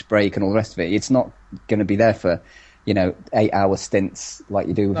your lunch break and all the rest of it. It's not going to be there for 8-hour stints like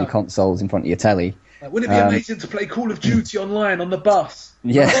you do with your consoles in front of your telly. Wouldn't it be amazing to play Call of Duty online on the bus?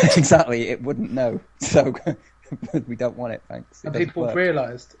 Yeah, exactly. It wouldn't know. So we don't want it, thanks. And people have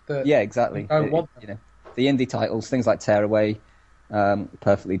realised that. Yeah, exactly. Don't want them. The indie titles, things like Tearaway,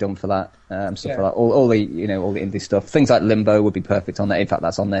 perfectly done for that. Stuff like that. All the all the indie stuff. Things like Limbo would be perfect on there. In fact,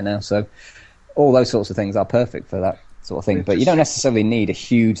 that's on there now. So all those sorts of things are perfect for that sort of thing. But you don't necessarily need a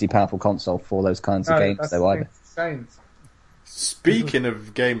hugely powerful console for those kinds of games, though, either. Speaking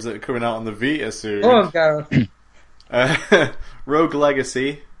of games that are coming out on the Vita soon, go on, Gareth. Rogue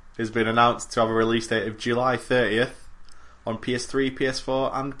Legacy has been announced to have a release date of July 30th on PS3,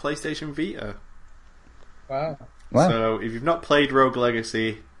 PS4, and PlayStation Vita. Wow. So if you've not played Rogue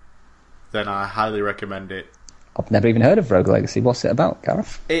Legacy, then I highly recommend it. I've never even heard of Rogue Legacy. What's it about,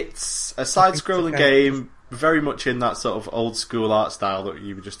 Gareth? It's a side-scrolling game, very much in that sort of old-school art style that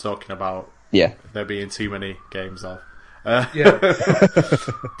you were just talking about. Yeah. There being too many games of. Yeah.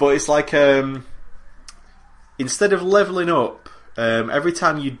 But it's like, instead of leveling up, every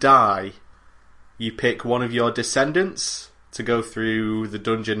time you die, you pick one of your descendants to go through the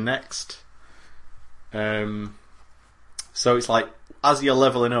dungeon next. So it's like, as you're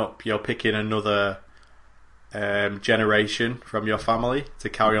leveling up, you're picking another generation from your family to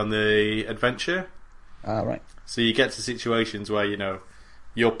carry on the adventure. Right. So you get to situations where,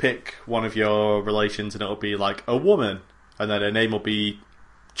 you'll pick one of your relations and it'll be like a woman, and then her name will be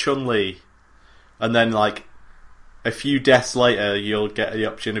Chun-Li. And then, like, a few deaths later, you'll get the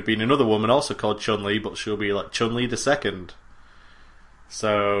option of being another woman also called Chun-Li, but she'll be like Chun-Li the Second.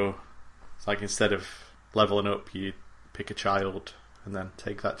 So it's like, instead of leveling up, you pick a child and then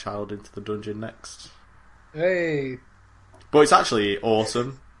take that child into the dungeon next. Hey. But it's actually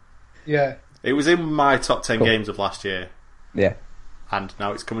awesome. Yeah. It was in my top 10 games of last year. Yeah. And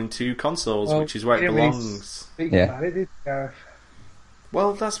now it's coming to consoles, which is where it belongs. About it, Gareth.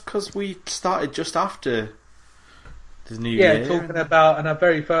 Well, that's because we started just after the new year. Yeah, talking about, and our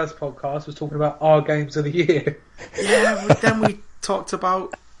very first podcast was talking about our games of the year. Yeah, but then we talked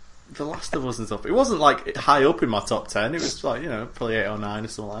about The Last of Us and stuff. It wasn't like high up in my top 10. It was like, probably 8 or 9 or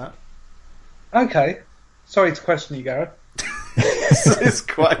something like that. Okay. Sorry to question you, Gareth. It's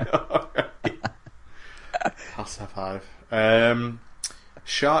quite alright. Pass high five.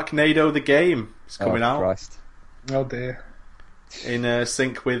 Sharknado the game is coming out. Christ. Oh dear. In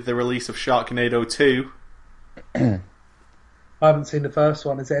sync with the release of Sharknado 2. I haven't seen the first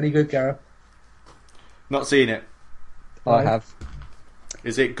one. Is it any good, Gareth? Not seen it. I have.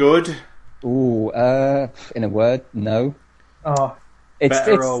 Is it good? Ooh, in a word, no. Oh.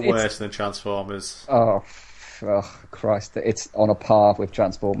 Better or worse than Transformers? Oh, Christ! It's on a par with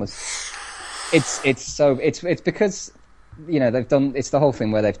Transformers. It's because they've done. It's the whole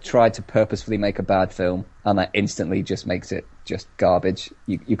thing where they've tried to purposefully make a bad film, and that instantly just makes it just garbage.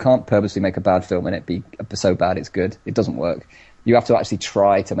 You can't purposely make a bad film and it be so bad it's good. It doesn't work. You have to actually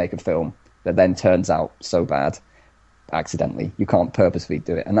try to make a film that then turns out so bad accidentally. You can't purposefully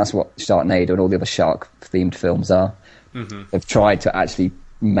do it, and that's what Sharknado and all the other shark-themed films are. Mm-hmm. They've tried to actually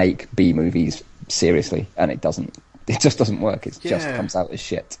make B movies seriously, and it doesn't. It just doesn't work. It just comes out as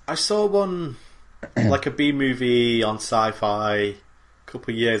shit. I saw one, like a B movie on Sci-Fi a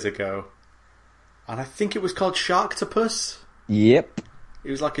couple of years ago, and I think it was called Sharktopus. Yep.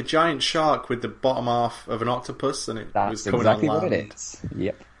 It was like a giant shark with the bottom half of an octopus, and it was coming exactly on land. What it is.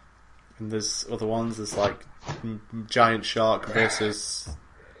 Yep. And there's other ones. There's like giant shark versus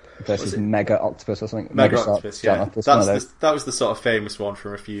Mega Octopus or something. Mega Octopus, yeah. Octopus, that was the sort of famous one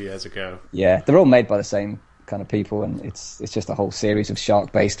from a few years ago. Yeah, they're all made by the same kind of people, and it's just a whole series of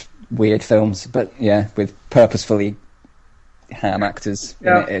shark-based weird films. But yeah, with purposefully ham actors.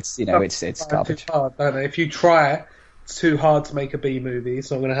 Yeah, it's garbage. Too hard, don't they? If you try too hard to make a B movie, it's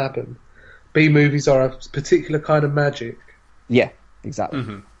not going to happen. B movies are a particular kind of magic. Yeah, exactly.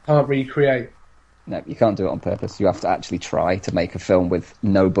 Mm-hmm. Can't recreate. No, you can't do it on purpose. You have to actually try to make a film with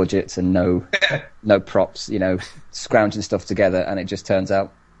no budgets and no props, scrounging stuff together, and it just turns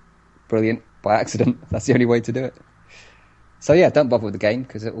out brilliant by accident. That's the only way to do it. So yeah, don't bother with the game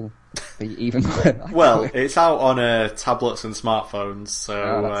because it will be even worse. Well, it's out on tablets and smartphones,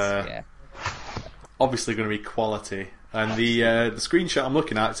 so obviously going to be quality. And the screenshot I'm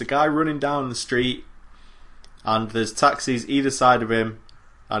looking at, it's a guy running down the street, and there's taxis either side of him,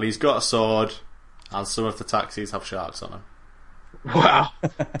 and he's got a sword, and some of the taxis have sharks on them. Wow.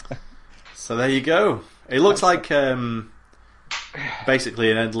 So there you go. It looks like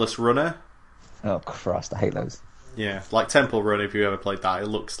basically an endless runner. Oh, Christ, I hate those. Yeah, like Temple Run, if you ever played that, it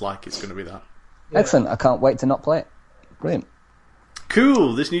looks like it's going to be that. Yeah. Excellent, I can't wait to not play it. Brilliant.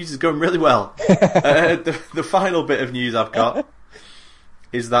 Cool, this news is going really well. The final bit of news I've got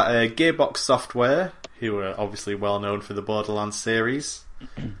is that Gearbox Software, who are obviously well known for the Borderlands series,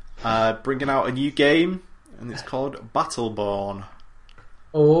 bringing out a new game, and it's called Battleborn.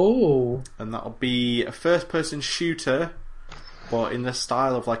 Oh. And that'll be a first-person shooter, but in the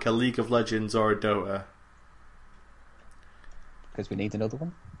style of like a League of Legends or a Dota. Because we need another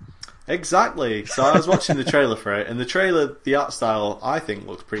one. Exactly. So I was watching the trailer for it, and the trailer, the art style, I think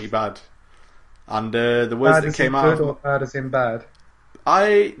looks pretty bad. And the words Bad that as came in out, good or bad as in bad?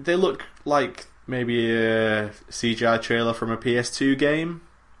 they look like maybe a CGI trailer from a PS2 game.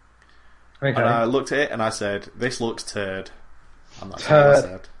 Okay. And I looked at it and I said, "This looks turd." And that's Turd. what I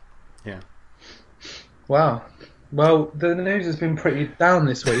said. Yeah. Wow. Well, the news has been pretty down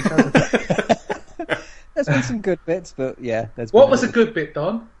this week, hasn't it? There's been some good bits, but yeah. What was a good bit,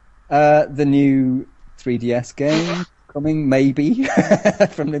 Don? The new 3DS game coming, maybe,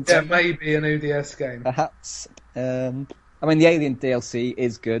 from Nintendo. Yeah, maybe an ODS game. Perhaps. I mean, the Alien DLC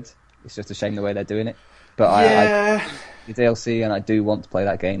is good. It's just a shame the way they're doing it. But Yeah. the DLC, and I do want to play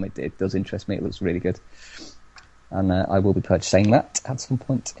that game. It does interest me. It looks really good. And I will be purchasing that at some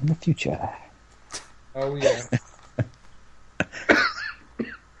point in the future. Oh, yeah.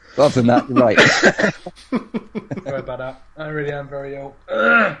 But other than that, you're right. Sorry about that. I really am very ill.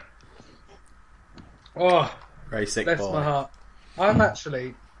 Oh, Very sick bless boy. my heart. I'm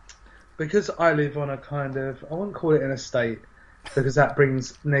actually, because I live on a kind of, I wouldn't call it an estate, because that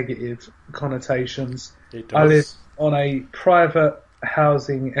brings negative connotations. It does. I live on a private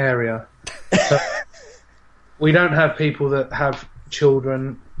housing area. So we don't have people that have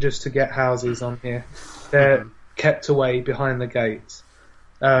children just to get houses on here. They're kept away behind the gates.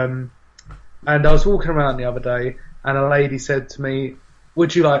 And I was walking around the other day, and a lady said to me,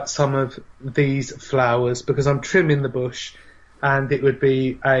 "Would you like some of these flowers? Because I'm trimming the bush, and it would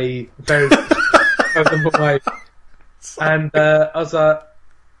be a very way." And I was like,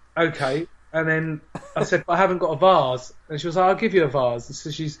 "Okay." And then I said, "But I haven't got a vase." And she was like, "I'll give you a vase." And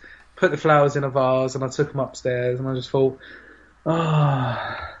so she's put the flowers in a vase, and I took them upstairs, and I just thought,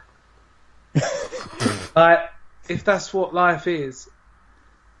 like, if that's what life is,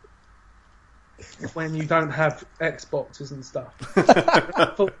 when you don't have Xboxes and stuff.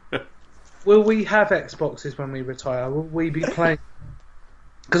 I thought, will we have Xboxes when we retire? Will we be playing?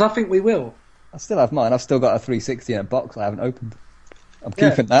 Because I think we will. I still have mine. I've still got a 360 in a box I haven't opened. I'm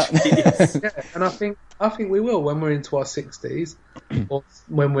keeping that. Yeah, and I think we will when we're into our 60s, or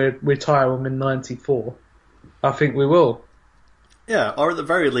when we retire when we're 94. I think we will. Yeah, or at the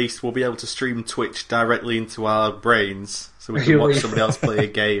very least, we'll be able to stream Twitch directly into our brains, so we can watch somebody else play a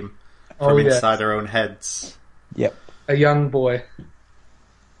game from inside our own heads. Yep. A young boy.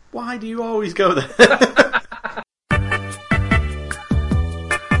 Why do you always go there?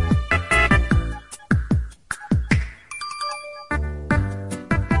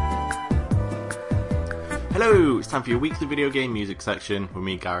 Hello, it's time for your weekly video game music section with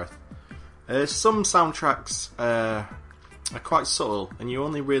me, Gareth. Some soundtracks are quite subtle, and you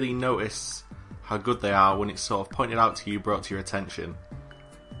only really notice how good they are when it's sort of pointed out to you, brought to your attention.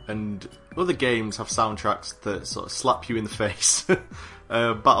 And other games have soundtracks that sort of slap you in the face.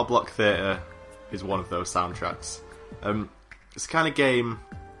 Battle Block Theatre is one of those soundtracks. It's the kind of game,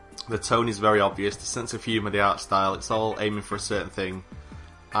 the tone is very obvious, the sense of humour, the art style, it's all aiming for a certain thing.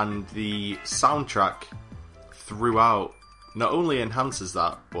 And the soundtrack throughout not only enhances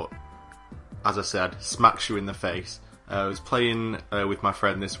that, but, as I said, smacks you in the face. I was playing with my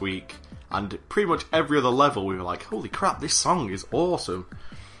friend this week, and pretty much every other level we were like, holy crap, this song is awesome.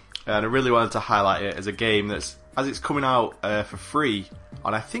 And I really wanted to highlight it as a game that's, as it's coming out for free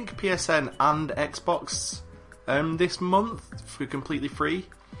on I think PSN and Xbox this month for completely free.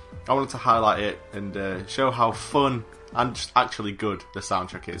 I wanted to highlight it and show how fun and just actually good the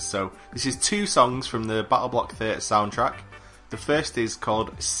soundtrack is. So this is two songs from the Battle Block Theatre soundtrack. The first is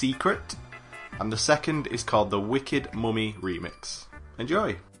called Secret, and the second is called the Wicked Mummy Remix.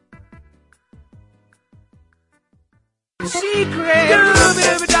 Enjoy! Secret.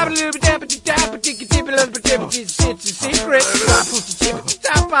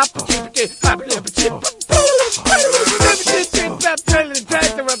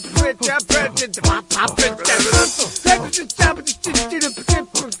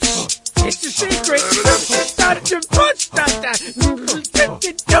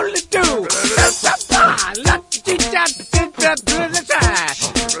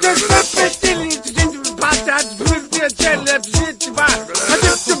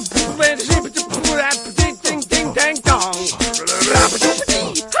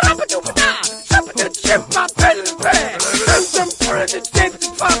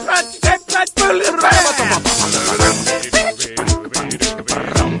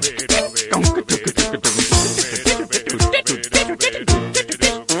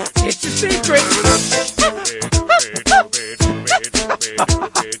 It's a secret.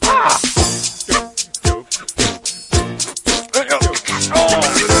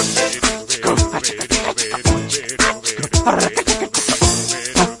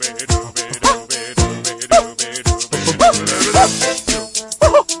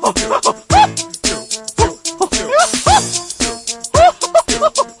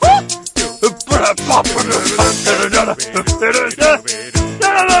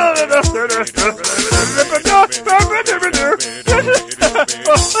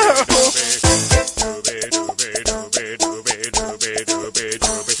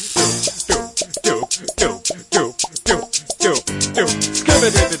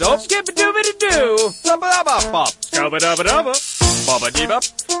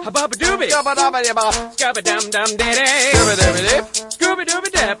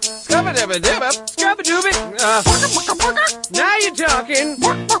 Now you're talking.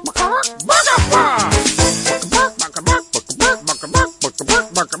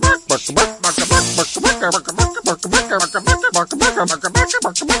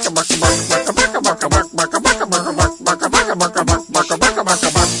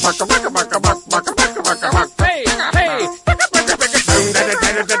 Hey, hey.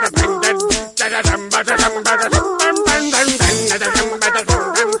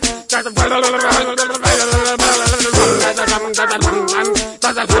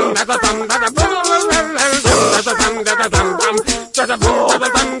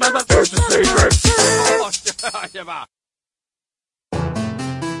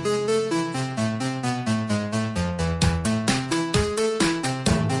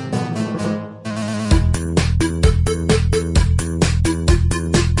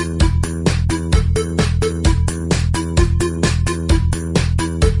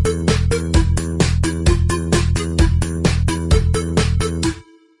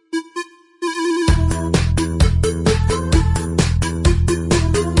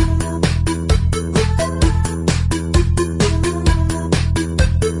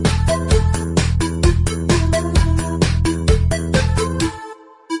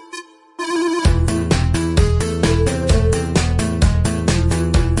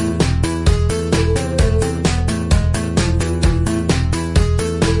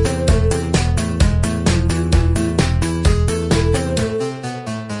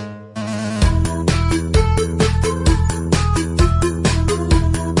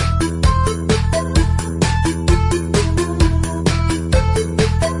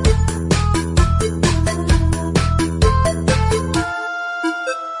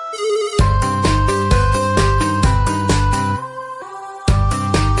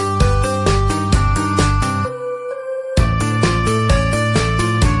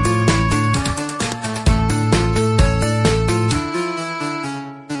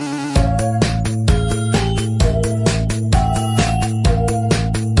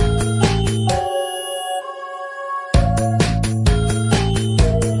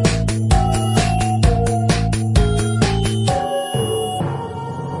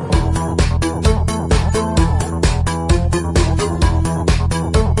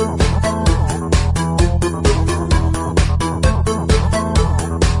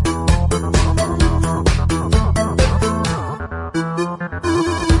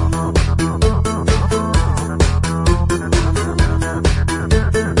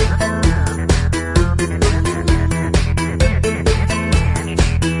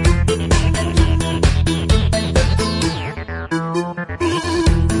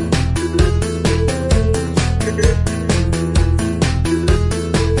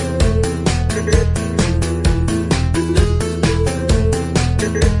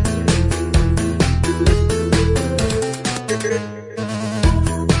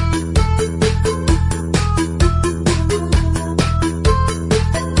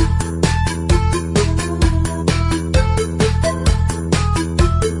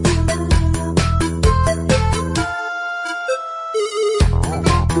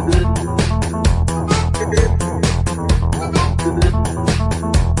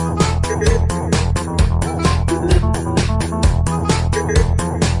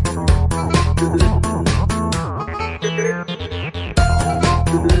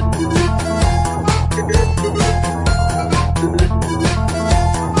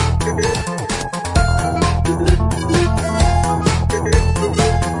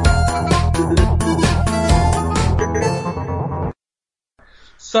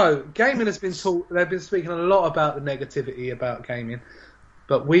 So, gaming has been they've been speaking a lot about the negativity about gaming,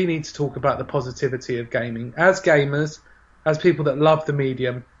 but we need to talk about the positivity of gaming. As gamers, as people that love the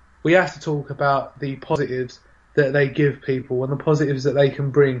medium, we have to talk about the positives that they give people and the positives that they can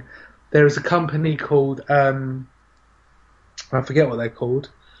bring. There is a company called, I forget what they're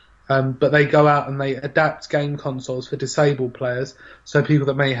called, but they go out and they adapt game consoles for disabled players, so people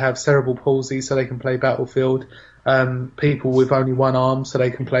that may have cerebral palsy so they can play Battlefield, people with only one arm so they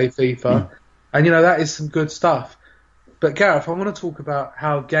can play FIFA. And, that is some good stuff. But, Gareth, I want to talk about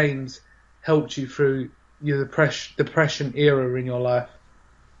how games helped you through your depression era in your life.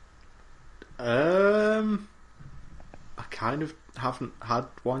 I kind of haven't had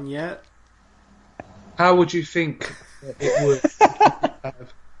one yet. How would you think it would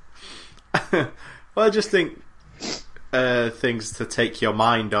have? Well, I just think things to take your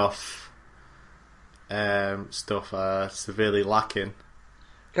mind off stuff are severely lacking.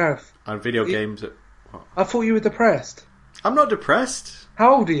 Gareth, And video games... I thought you were depressed. I'm not depressed.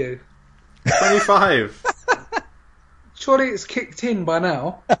 How old are you? 25. Surely it's kicked in by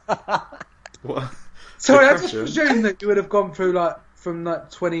now. What? Sorry, I just Depression? presumed that you would have gone through from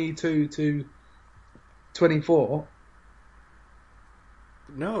 22 to 24.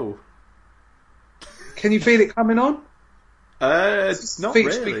 No. Can you feel it coming on? Not Speech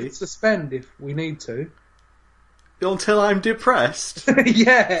really. we can suspend if we need to. Until I'm depressed.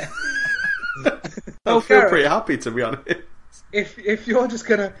 Yeah. I feel Gareth, pretty happy, to be honest. If you're just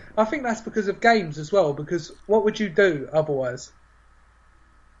gonna, I think that's because of games as well. Because what would you do otherwise?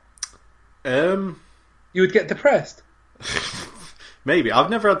 You would get depressed. Maybe. I've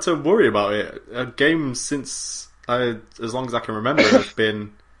never had to worry about it. Games since as long as I can remember have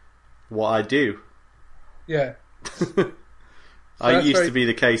been what I do. Yeah. It used to be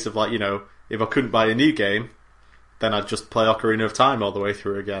the case of if I couldn't buy a new game, then I'd just play Ocarina of Time all the way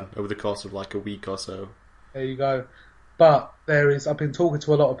through again over the course of a week or so. There you go. But I've been talking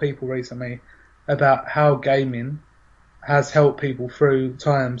to a lot of people recently about how gaming has helped people through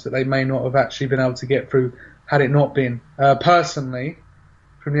times that they may not have actually been able to get through had it not been. Personally,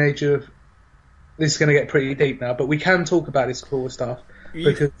 from the age of... This is going to get pretty deep now, but we can talk about this sort of stuff.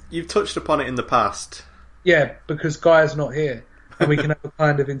 You've touched upon it in the past. Yeah, because Guy's not here, and we can have a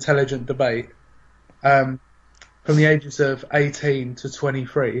kind of intelligent debate. From the ages of 18 to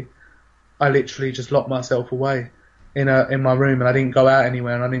 23, I literally just locked myself away in my room, and I didn't go out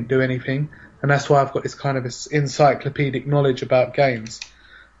anywhere, and I didn't do anything. And that's why I've got this kind of encyclopedic knowledge about games,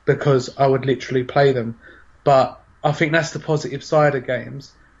 because I would literally play them. But I think that's the positive side of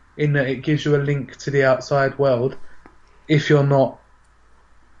games, in that it gives you a link to the outside world. If you're not,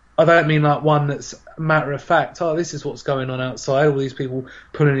 I don't mean one that's matter of fact, this is what's going on outside, all these people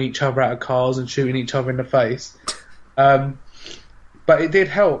pulling each other out of cars and shooting each other in the face. But it did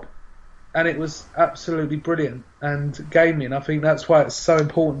help, and it was absolutely brilliant. And gaming, I think that's why it's so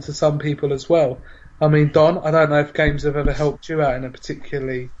important to some people as well. I mean, Don, I don't know if games have ever helped you out in a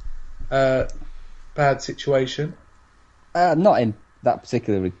particularly bad situation. Not in that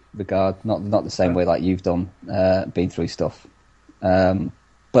particular regard, not the same way like you've done, been through stuff.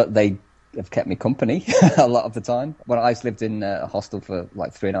 But they have kept me company a lot of the time. When I lived in a hostel for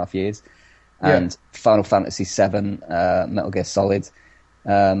 3.5 years, and Final Fantasy VII, Metal Gear Solid,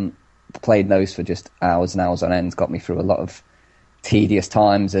 played those for just hours and hours on end, got me through a lot of tedious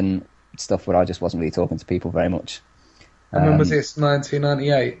times and stuff where I just wasn't really talking to people very much. And when was this,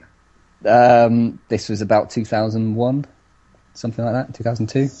 1998? This was about 2001, something like that,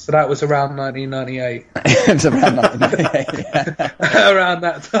 2002. So that was around 1998. It was around 1998, yeah. Around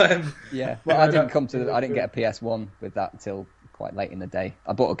that time. Yeah, well, I didn't get a PS1 with that until quite late in the day.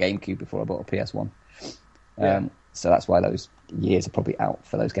 I bought a GameCube before I bought a PS1. So that's why those years are probably out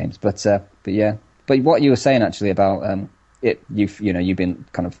for those games. But yeah. But what you were saying actually about you've been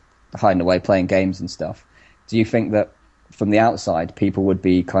kind of hiding away playing games and stuff. Do you think that from the outside people would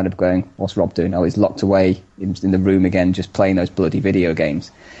be kind of going, "What's Rob doing? Oh, he's locked away in the room again, just playing those bloody video games."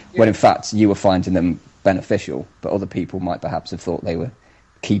 Yeah. When in fact you were finding them beneficial, but other people might perhaps have thought they were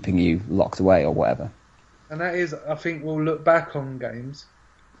keeping you locked away or whatever. And that is, I think we'll look back on games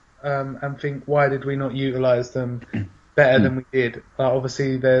and think, why did we not utilise them better than we did?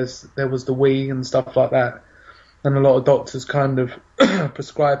 Obviously, there was the Wii and stuff like that, and a lot of doctors kind of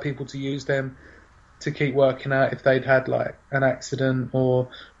prescribe people to use them to keep working out if they'd had an accident or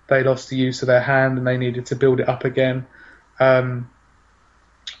they lost the use of their hand and they needed to build it up again,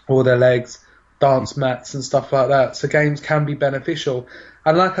 or their legs, dance mats and stuff like that. So games can be beneficial.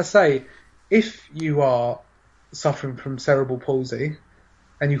 And like I say, if you are suffering from cerebral palsy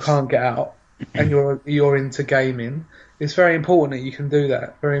and you can't get out, and you're into gaming, it's very important that you can do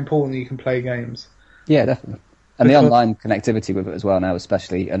that. Very important that you can play games. Yeah, definitely. And the online connectivity with it as well now,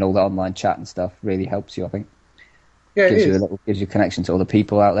 especially, and all the online chat and stuff really helps you, I think. Yeah, Gives you a connection to other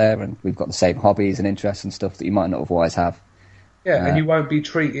people out there, and we've got the same hobbies and interests and stuff that you might not otherwise have. Yeah, and you won't be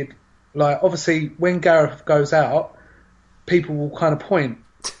treated like, obviously when Gareth goes out, people will kind of point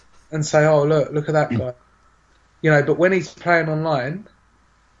and say, "Oh, look at that guy," But when he's playing online,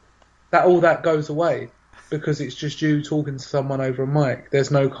 all that goes away because it's just you talking to someone over a mic.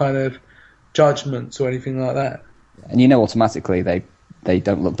 There's no kind of judgments or anything like that. And automatically they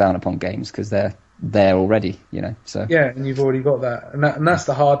don't look down upon games because they're there already, So yeah, and you've already got that, and that's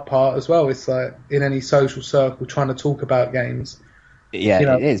the hard part as well. It's like in any social circle trying to talk about games.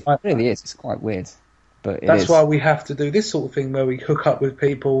 Yeah, it is. It really is. It's quite weird, but that's why we have to do this sort of thing where we hook up with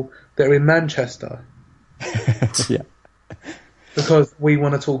people that are in Manchester. Yeah, because we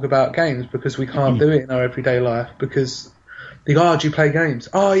want to talk about games because we can't do it in our everyday life because they go, "Oh, do you play games?"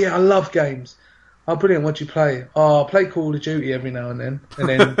 "Oh yeah, I love games." "Oh, brilliant, what do you play?" "Oh, I play Call of Duty every now and then."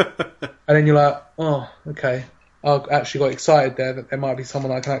 And then you're like, "Oh, okay." I actually got excited there that there might be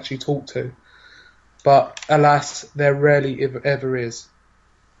someone I can actually talk to. But alas, there rarely ever is.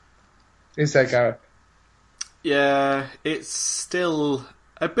 Is there, Gareth? Yeah, it's still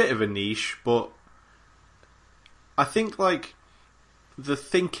a bit of a niche, but I think like the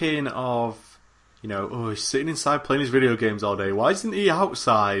thinking of, he's sitting inside playing his video games all day. Why isn't he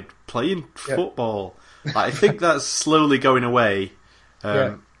outside playing football? I think that's slowly going away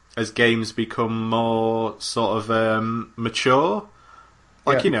as games become more sort of mature.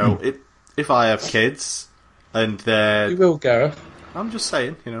 Like, if I have kids and they're... You will, Gareth. I'm just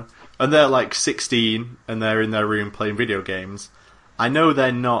saying, and they're like 16 and they're in their room playing video games, I know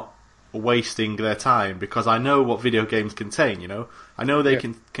they're not wasting their time because I know what video games contain, I know they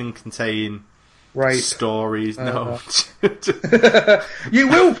can contain... Rape. Stories. No. You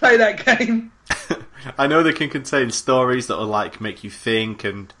will play that game. I know they can contain stories that will like make you think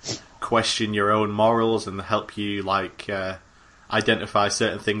and question your own morals and help you like identify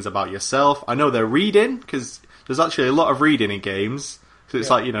certain things about yourself. I know they're reading because there's actually a lot of reading in games. So it's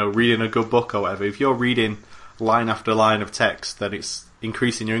like reading a good book or whatever. If you're reading line after line of text, then it's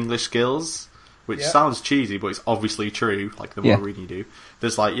increasing your English skills, which sounds cheesy, but it's obviously true. Like the more reading you do,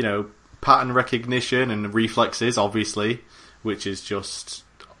 there's like pattern recognition and reflexes, obviously, which is just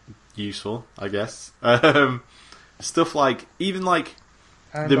useful, I guess. Stuff like, even like,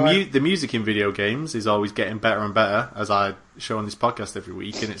 the music in video games is always getting better and better, as I show on this podcast every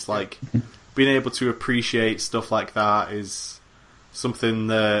week, and it's like, being able to appreciate stuff like that is something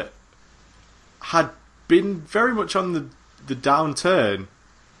that had been very much on the downturn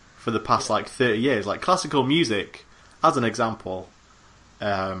for the past, like, 30 years. Like, classical music, as an example,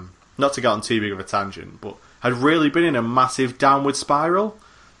 not to get on too big of a tangent, but had really been in a massive downward spiral.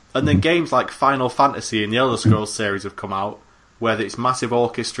 And then games like Final Fantasy and the Elder Scrolls series have come out, where it's massive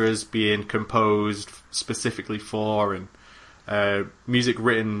orchestras being composed specifically for, and music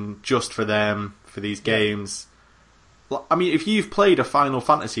written just for them, for these games. I mean, if you've played a Final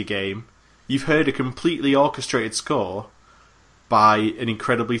Fantasy game, you've heard a completely orchestrated score by an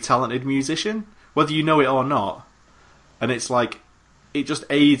incredibly talented musician, whether you know it or not. And it's like, it just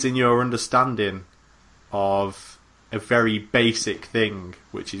aids in your understanding of a very basic thing,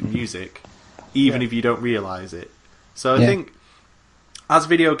 which is music, even if you don't realise it. So I think as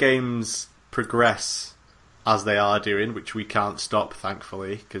video games progress, as they are doing, which we can't stop,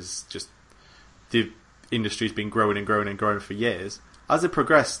 thankfully, because just the industry's been growing and growing and growing for years, as they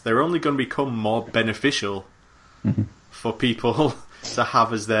progress, they're only going to become more beneficial for people to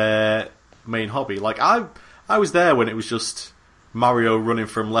have as their main hobby. Like, I was there when it was just Mario running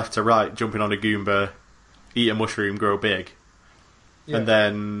from left to right, jumping on a Goomba, eat a mushroom, grow big. And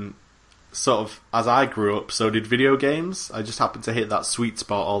then, sort of, as I grew up, so did video games. I just happened to hit that sweet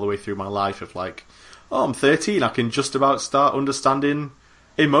spot all the way through my life of like, oh, I'm 13, I can just about start understanding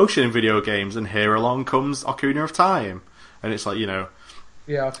emotion in video games, and here along comes Ocarina of Time. And it's like,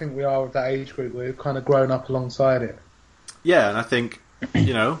 Yeah, I think we are of that age group where we've kind of grown up alongside it. Yeah, and I think,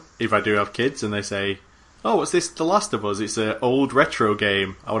 if I do have kids and they say, oh, what's this, The Last of Us? It's an old retro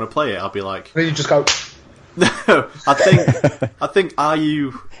game, I want to play it. I'll be like... Then you just go... No, I think, are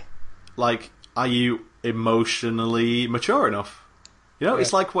you emotionally mature enough?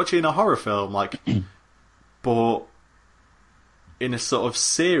 It's like watching a horror film, like, but in a sort of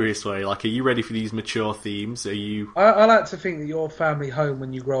serious way. Like, are you ready for these mature themes? Are you... I like to think that your family home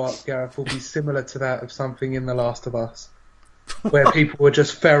when you grow up, Gareth, will be similar to that of something in The Last of Us, where people were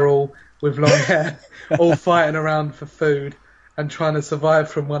just feral with long hair, all fighting around for food, and trying to survive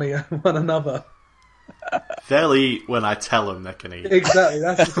from one another. They'll eat when I tell them they can eat. Exactly,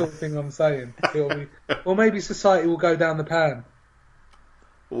 that's the sort of thing I'm saying. Or maybe society will go down the pan.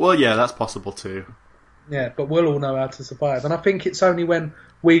 Well, yeah, that's possible too. Yeah, but we'll all know how to survive. And I think it's only when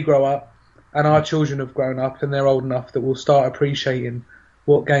we grow up and our children have grown up and they're old enough that we'll start appreciating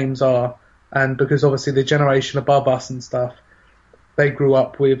what games are. And because obviously the generation above us and stuff, they grew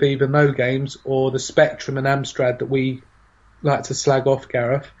up with either no games or the Spectrum and Amstrad that we like to slag off,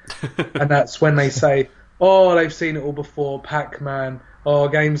 Gareth. And that's when they say, oh, they've seen it all before, Pac-Man, oh,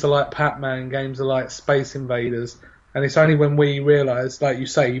 games are like Pac-Man, games are like Space Invaders. And it's only when we realise, like you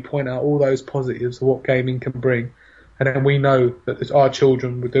say, you point out all those positives of what gaming can bring, and then we know that our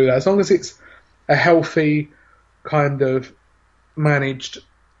children will do that. As long as it's a healthy, kind of managed,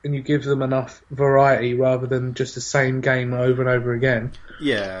 and you give them enough variety rather than just the same game over and over again.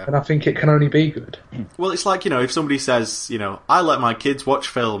 Yeah. And I think it can only be good. Well, it's like, if somebody says, I let my kids watch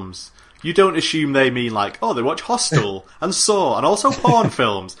films, you don't assume they mean like, oh, they watch Hostel and Saw and also porn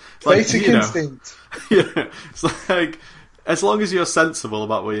films. It's like, Basic instinct. Yeah, it's like, as long as you're sensible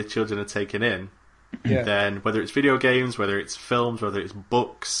about what your children are taking in, then whether it's video games, whether it's films, whether it's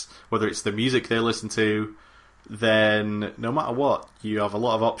books, whether it's the music they listen to, then no matter what, you have a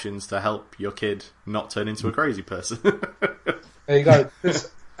lot of options to help your kid not turn into a crazy person. There you go. Because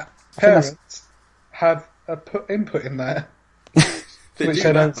parents have a input in that, which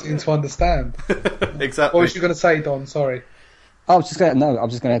they don't seem to understand. Exactly. What was you going to say, Don? Sorry. I was just going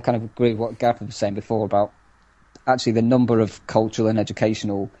to kind of agree with what Gareth was saying before about actually the number of cultural and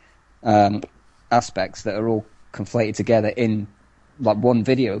educational aspects that are all conflated together in like one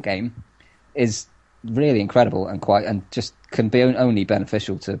video game is really incredible and just can be only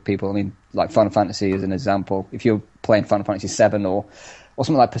beneficial to people. I mean, like Final Fantasy is an example. If you're playing Final Fantasy 7 or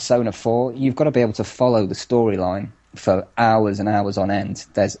something like Persona 4, you've got to be able to follow the storyline for hours and hours on end.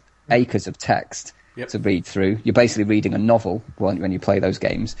 There's acres of text to read through. You're basically reading a novel when you play those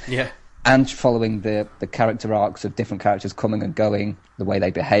games. Yeah. And following the character arcs of different characters coming and going, the way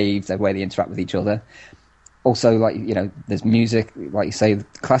they behave, the way they interact with each other. Also, like, there's music, like you say,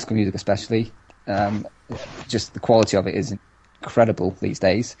 classical music especially. Just the quality of it is incredible these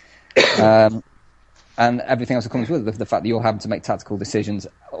days. And everything else that comes with it, the fact that you're having to make tactical decisions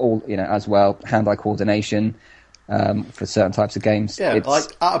all, as well, hand-eye coordination, for certain types of games. Yeah, like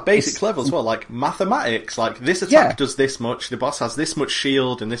at a basic level as well, like mathematics, like this attack does this much, the boss has this much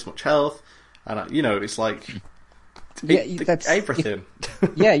shield and this much health, and it's like everything.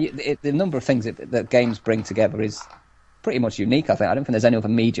 The number of things that games bring together is pretty much unique, I think. I don't think there's any other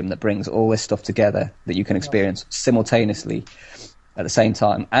medium that brings all this stuff together that you can experience simultaneously at the same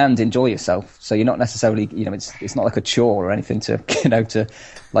time and enjoy yourself. So you're not necessarily, it's not like a chore or anything to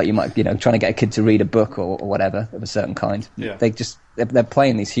like you might, trying to get a kid to read a book or whatever of a certain kind. Yeah. They're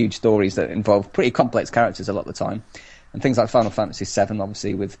playing these huge stories that involve pretty complex characters a lot of the time. And things like Final Fantasy 7,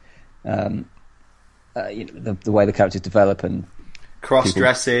 obviously, with the way the characters develop and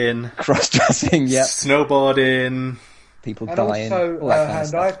cross-dressing, yeah, snowboarding, people and dying, also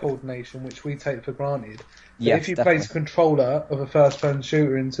hand-eye coordination, which we take for granted. Yeah, if you place a controller of a first-person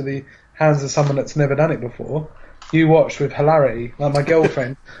shooter into the hands of someone that's never done it before, you watch with hilarity. Like my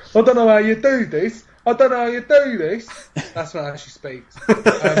girlfriend, I don't know how you do this. I don't know how you do this. That's not how she speaks.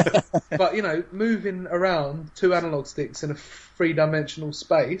 But moving around 2 analog sticks in a 3-dimensional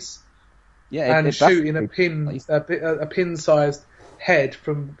space, and shooting a pin-sized head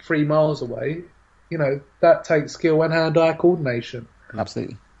from 3 miles away, that takes skill and hand-eye coordination.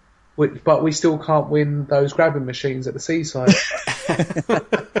 Absolutely. But we still can't win those grabbing machines at the seaside.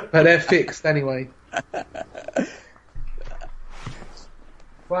 But they're fixed anyway.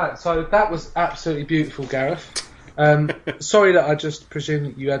 Right, so that was absolutely beautiful, Gareth. Sorry that I just presumed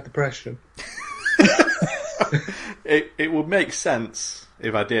that you had depression. It would make sense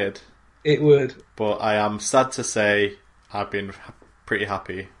if I did. It would. But I am sad to say I've been pretty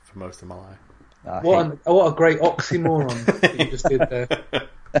happy for most of my life. What a great oxymoron that you just did there.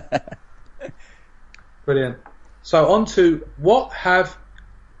 Brilliant. So on to what have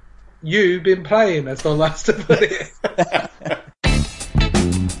you been playing, as Don likes to put it.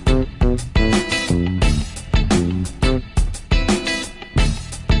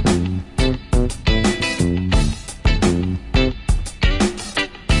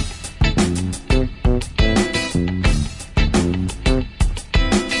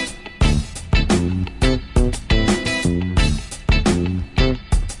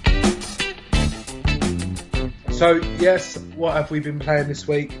 So, yes, what have we been playing this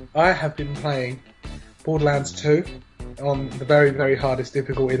week? I have been playing Borderlands 2. on the very, very hardest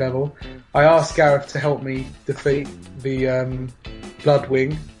difficulty level. I asked Gareth to help me defeat the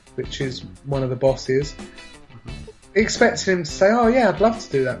Bloodwing, which is one of the bosses. Expecting him to say, "Oh yeah, I'd love to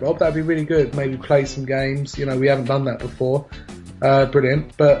do that, Rob. That'd be really good. Maybe play some games. You know, we haven't done that before.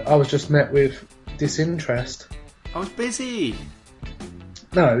 Brilliant." But I was just met with disinterest. I was busy.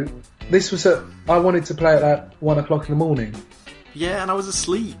 No, this was I wanted to play at 1 o'clock in the morning. Yeah, and I was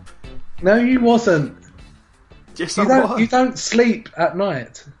asleep. No, you wasn't. Yes, You I don't. was. You don't sleep at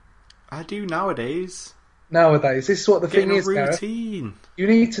night I do nowadays. nowadays. This is what the Getting thing a is, Gareth. routine. You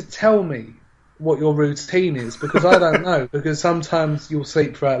need to tell me what your routine is, because I don't know. Because sometimes you'll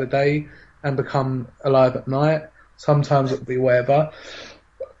sleep throughout the day and become alive at night. Sometimes it'll be whatever.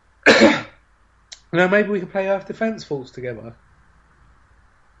 Maybe we can play Earth Defense Force together.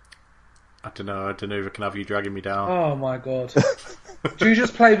 I don't know if I can have you dragging me down. Oh my god. Do you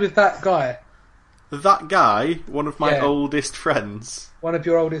just play with that guy? That guy, one of my Yeah. oldest friends. One of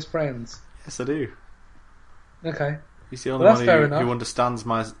your oldest friends? Yes, I do. Okay. He's the only Well, that's one fair who enough. understands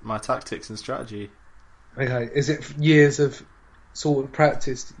my tactics and strategy. Okay. Is it years of sort of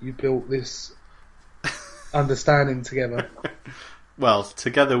practice that you built this understanding together? Well,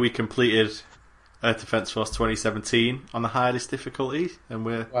 together we completed Earth Defense Force 2017 on the hardest difficulty, and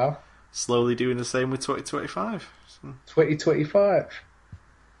we're Wow. slowly doing the same with 2025. 2025.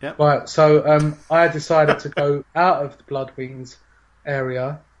 Yep. Right, so I decided to go out of the Bloodwings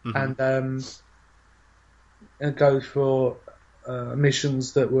area and go for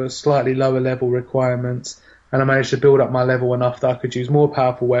missions that were slightly lower level requirements, and I managed to build up my level enough that I could use more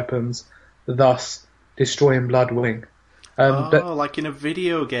powerful weapons, thus destroying Bloodwing. But like in a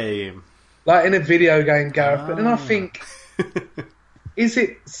video game. like in a video game, Gareth. But then I think, is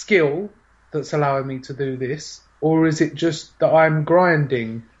it skill that's allowing me to do this, or is it just that I'm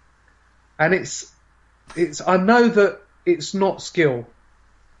grinding? And it's I know that it's not skill.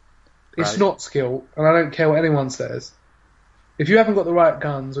 It's Right. not skill, and I don't care what anyone says. If you haven't got the right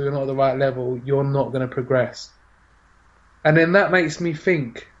guns or you're not at the right level, you're not going to progress. And then that makes me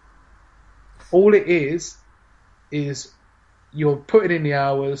think, all it is you're putting in the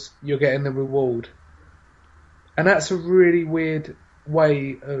hours, you're getting the reward. And that's a really weird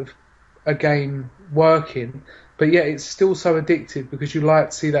way of a game working, but yet it's still so addictive because you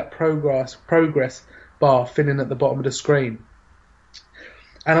like to see that progress bar filling at the bottom of the screen.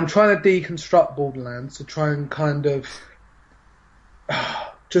 And I'm trying to deconstruct Borderlands to try and kind of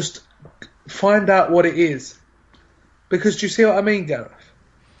just find out what it is. Because do you see what I mean, Gareth?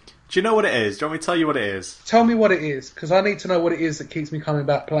 Do you know what it is? Do you want me to tell you what it is? Tell me what it is, because I need to know what it is that keeps me coming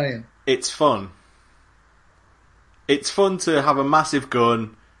back playing. It's fun. It's fun to have a massive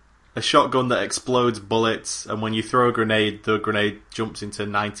gun, a shotgun that explodes bullets, and when you throw a grenade, the grenade jumps into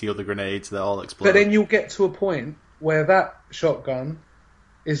 90 other grenades that all explode. But then you'll get to a point where that shotgun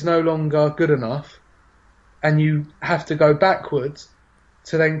is no longer good enough, and you have to go backwards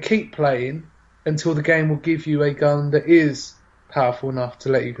to then keep playing until the game will give you a gun that is powerful enough to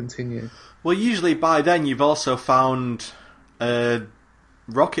let you continue. Well, usually by then you've also found a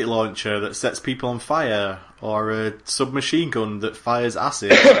rocket launcher that sets people on fire, or a submachine gun that fires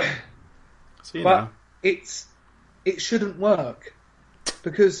acid. So, you know. But it shouldn't work,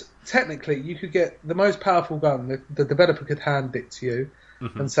 because technically you could get the most powerful gun, the developer could hand it to you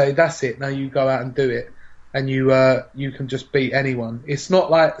and say, that's it, now you go out and do it, and you can just beat anyone. It's not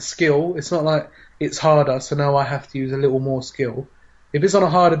like skill, it's not like it's harder, so now I have to use a little more skill. If it's on a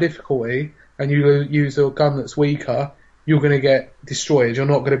harder difficulty and you use a gun that's weaker, you're going to get destroyed. You're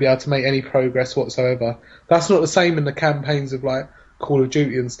not going to be able to make any progress whatsoever. That's not the same in the campaigns of like Call of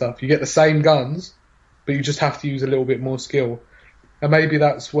Duty and stuff. You get the same guns, but you just have to use a little bit more skill. And maybe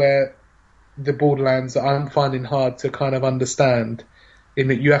that's where the Borderlands that I'm finding hard to kind of understand, in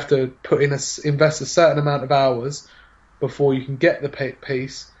that you have to invest a certain amount of hours before you can get the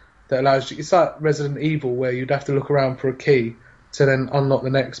piece that allows you. It's like Resident Evil, where you'd have to look around for a key to then unlock the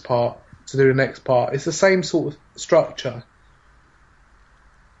next part, to do the next part. It's the same sort of structure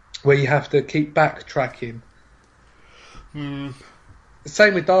where you have to keep backtracking.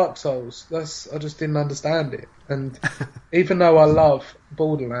 Same with Dark Souls. I just didn't understand it. And even though I love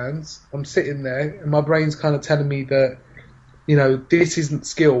Borderlands, I'm sitting there and my brain's kind of telling me that, you know, this isn't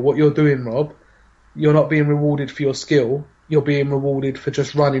skill. What you're doing, Rob, you're not being rewarded for your skill. You're being rewarded for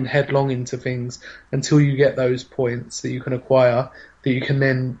just running headlong into things until you get those points that you can acquire,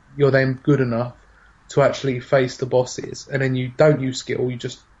 that you're then good enough to actually face the bosses. And then you don't use skill, you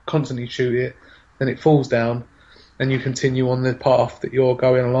just constantly shoot it, then it falls down, and you continue on the path that you're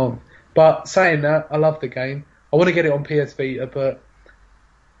going along. But saying that, I love the game. I want to get it on PS Vita, but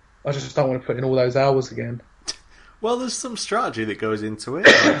I just don't want to put in all those hours again. Well, there's some strategy that goes into it,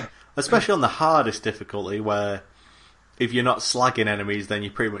 like, especially on the hardest difficulty, where if you're not slagging enemies, then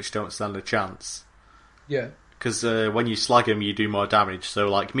you pretty much don't stand a chance. Yeah. Because when you slag them, you do more damage. So,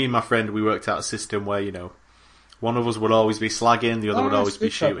 like, me and my friend, we worked out a system where, one of us would always be slagging, the other would always be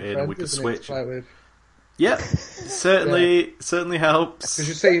shooting, and we could switch. Yeah, certainly helps. Because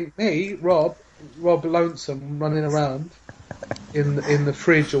you see me, Rob Lonesome, running around in the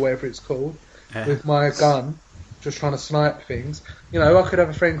fridge or whatever it's called, with my gun, just trying to snipe things. I could have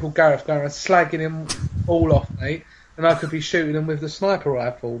a friend called Gareth going around slagging him all off, mate, and I could be shooting him with the sniper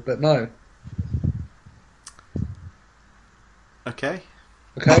rifle, but no. Okay.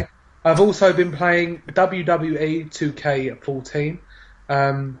 I've also been playing WWE 2K14.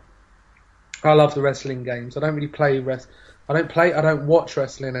 I love the wrestling games. I don't really play I don't watch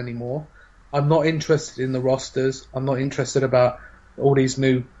wrestling anymore. I'm not interested in the rosters. I'm not interested about all these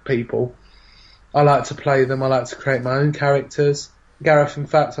new people. I like to play them. I like to create my own characters. Gareth, in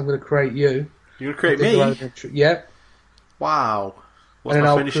fact, I'm going to create you. You're going to create me? Yep. Wow. What's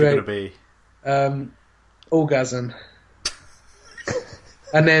my finisher going to be? Orgasm.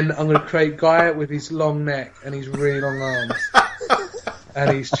 And then I'm going to create Guy with his long neck and his really long arms and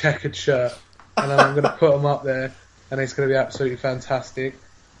his checkered shirt. And then I'm going to put them up there and it's going to be absolutely fantastic.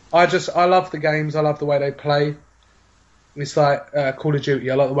 I love the games. I love the way they play. It's like Call of Duty.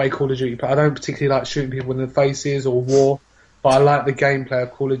 I like the way Call of Duty play. I don't particularly like shooting people in the faces or war, but I like the gameplay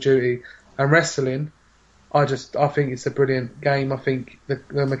of Call of Duty. And wrestling, I think it's a brilliant game. I think the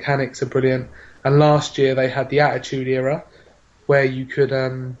mechanics are brilliant. And last year they had the Attitude Era, where you could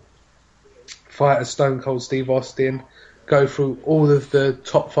fight as Stone Cold Steve Austin, go through all of the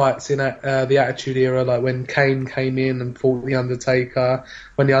top fights in the Attitude Era, like when Kane came in and fought The Undertaker,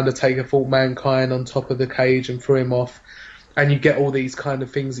 when The Undertaker fought Mankind on top of the cage and threw him off, and you get all these kind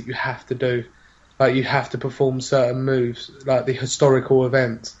of things that you have to do. Like you have to perform certain moves, like the historical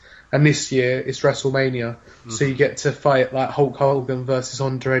events. And this year it's WrestleMania, so you get to fight like Hulk Hogan versus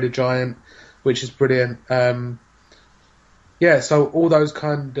Andre the Giant, which is brilliant. So all those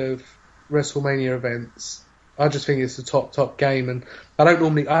kind of WrestleMania events, I just think it's a top game, and I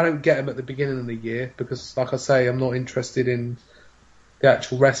don't get them at the beginning of the year because, like I say, I'm not interested in the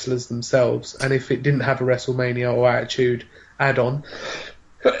actual wrestlers themselves. And if it didn't have a WrestleMania or Attitude add-on,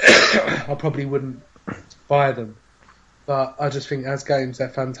 I probably wouldn't buy them. But I just think as games they're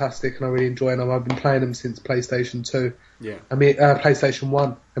fantastic, and I really enjoy them. I've been playing them since PlayStation 2. Yeah. PlayStation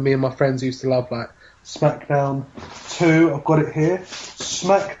 1, and me and my friends used to love like SmackDown 2, I've got it here.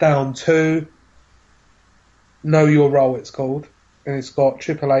 SmackDown 2, Know Your Role it's called. And it's got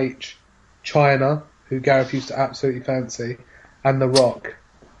Triple H, China, who Gareth used to absolutely fancy, and The Rock.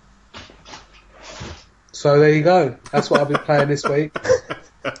 So there you go. That's what I've been playing this week.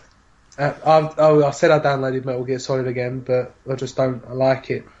 I said I downloaded Metal Gear Solid again, but I just don't like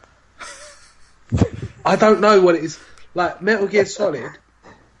it. I don't know what it is. Like, Metal Gear Solid,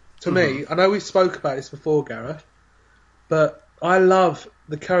 to me, I know we spoke about this before, Gareth, but I love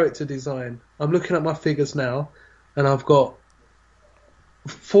the character design. I'm looking at my figures now, and I've got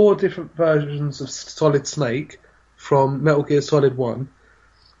 4 different versions of Solid Snake from Metal Gear Solid 1,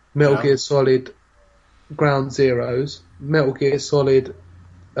 Metal Gear Solid Ground Zeroes, Metal Gear Solid,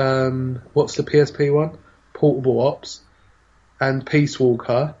 what's the PSP one? Portable Ops, and Peace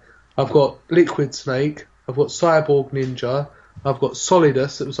Walker. I've got Liquid Snake, I've got Cyborg Ninja, I've got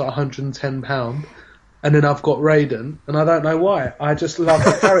Solidus, that was like £110, and then I've got Raiden, and I don't know why. I just love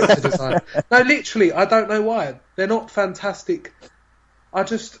the character design. No, literally, I don't know why. They're not fantastic.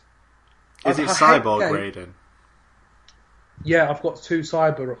 Is it Cyborg Raiden? Yeah, I've got 2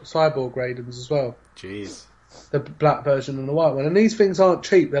 Cyborg Raidens as well. Jeez. The black version and the white one. And these things aren't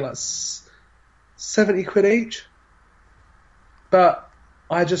cheap. They're like 70 quid each. But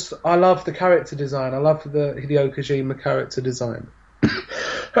I love the character design. I love the Hideo Kojima character design.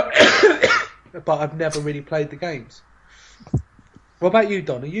 But I've never really played the games. What about you,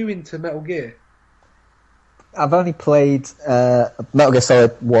 Don? Are you into Metal Gear? I've only played Metal Gear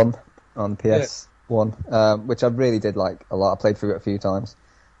Solid 1 on PS1, which I really did like a lot. I played through it a few times.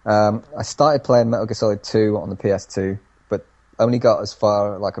 I started playing Metal Gear Solid 2 on the PS2, but only got as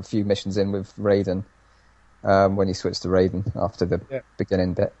far, like a few missions in with Raiden, when you switched to Raiden after the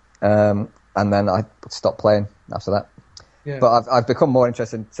beginning bit. And then I stopped playing after that. Yeah. But I've become more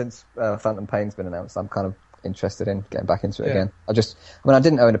interested since Phantom Pain's been announced. I'm kind of interested in getting back into it again. I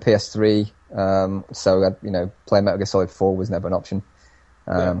didn't own a PS3, so playing Metal Gear Solid 4 was never an option.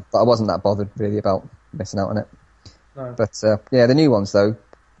 But I wasn't that bothered really about missing out on it. No. But the new ones though,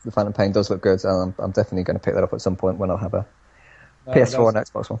 the Phantom Pain does look good, and I'm definitely going to pick that up at some point when I'll have a PS4 and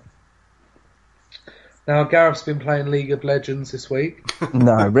Xbox One. Now, Gareth's been playing League of Legends this week.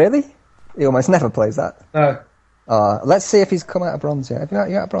 No, really? He almost never plays that. No. Let's see if he's come out of bronze yet. Have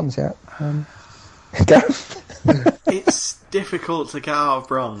you out of bronze yet? Gareth? It's difficult to get out of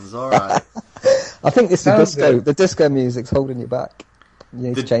bronze, alright. I think it's the Sounds disco. good. The disco music's holding you back. You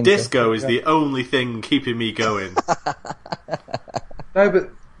need to The change disco it. is the only thing keeping me going. No,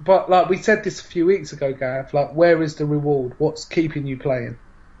 but like we said this a few weeks ago, Gareth, like, where is the reward? What's keeping you playing?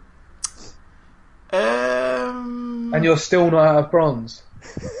 And you're still not out of bronze.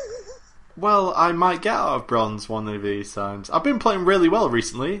 Well, I might get out of bronze one of these times. I've been playing really well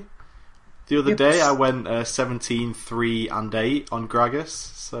recently. The other day I went 17, 3 and 8 on Gragas,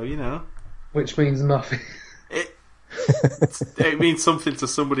 so you know. Which means nothing. It means something to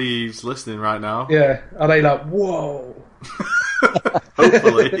somebody who's listening right now. Yeah. Are they like, whoa?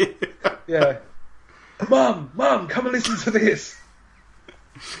 Hopefully. Yeah. Mum, come and listen to this.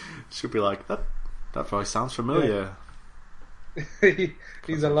 Should be like, that voice sounds familiar.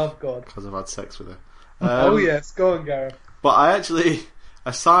 He's a love god. Because I've had sex with her. Oh yes, go on, Gareth. But I actually,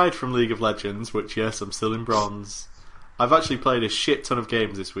 aside from League of Legends, which yes, I'm still in bronze, I've actually played a shit ton of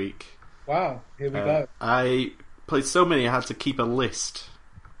games this week. Wow, here we go. I played so many I had to keep a list.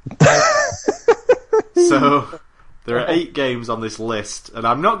 So there are 8 games on this list, and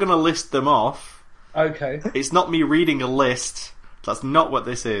I'm not going to list them off. Okay. It's not me reading a list. That's not what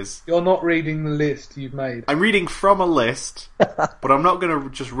this is. You're not reading the list you've made. I'm reading from a list, but I'm not going to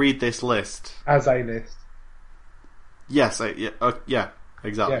just read this list. As a list. Yes, yeah,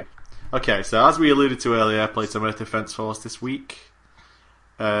 exactly. Yeah. Okay, so as we alluded to earlier, I played some Earth Defense Force this week.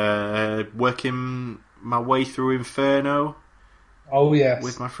 Working my way through Inferno. Oh yes.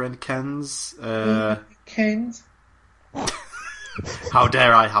 With my friend Ken's. Ken's? How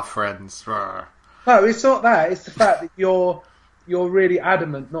dare I have friends? Rawr. No, it's not that. It's the fact that you're really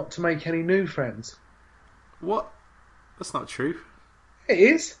adamant not to make any new friends. What? That's not true. It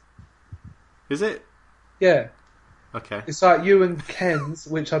is. Is it? Yeah. Okay. It's like you and Ken's,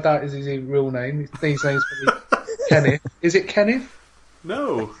 which I doubt is his real name. His name's probably Kenneth. Is it Kenneth?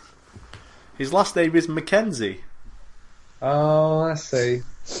 No. His last name is Mackenzie. Oh, I see.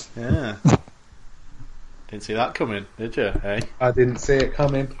 Yeah. Didn't see that coming, did you? Hey. I didn't see it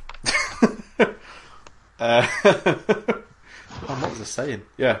coming. What was I saying?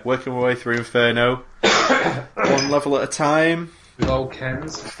 Yeah, working my way through Inferno. One level at a time. With old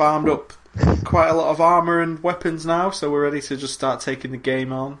Ken's. Farmed up quite a lot of armour and weapons now, so we're ready to just start taking the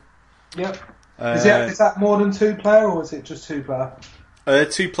game on. Yep. Is that more than 2-player, or is it just 2-player?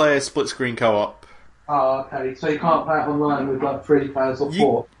 2-player split screen co-op. Oh, okay. So you can't play it online with like 3 players or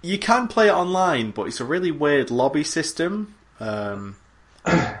 4? You can play it online, but it's a really weird lobby system. And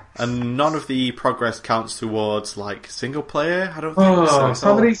none of the progress counts towards like single player. I don't think so.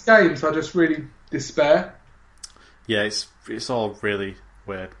 Some of these games I just really despair. Yeah, it's all really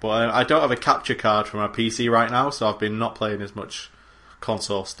weird. But I don't have a capture card for my PC right now, so I've been not playing as much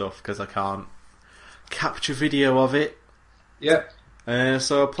console stuff because I can't capture video of it. Yep.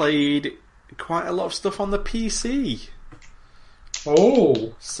 So I played quite a lot of stuff on the PC.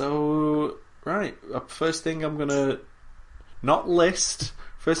 Oh. So right, first thing I'm gonna not list.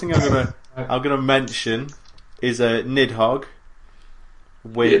 First thing I'm gonna mention is a Nidhogg,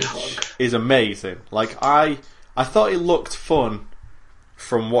 which is amazing. Like I thought it looked fun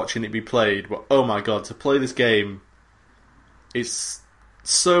from watching it be played, but oh my god, to play this game, it's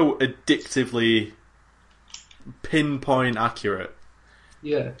so addictively pinpoint accurate.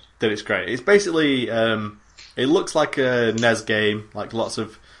 Yeah. That it's great. It's basically it looks like a NES game, like lots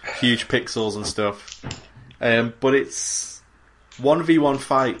of huge pixels and stuff, but it's 1v1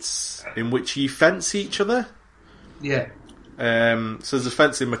 fights in which you fence each other. Yeah. So there's a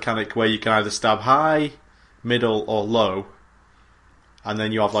fencing mechanic where you can either stab high, middle, or low, and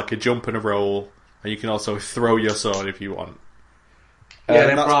then you have like a jump and a roll, and you can also throw your sword if you want. Yeah,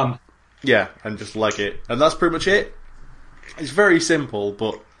 then run. Yeah, and just leg it, and that's pretty much it. It's very simple,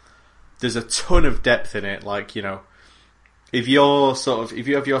 but there's a ton of depth in it. Like, you know, if you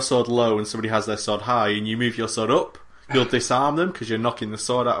have your sword low and somebody has their sword high, and you move your sword up, you'll disarm them because you're knocking the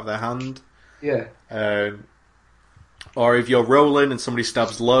sword out of their hand. Yeah. Or if you're rolling and somebody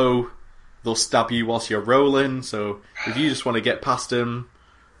stabs low, they'll stab you whilst you're rolling. So if you just want to get past them,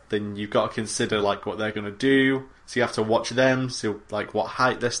 then you've got to consider like what they're going to do. So you have to watch them, so like what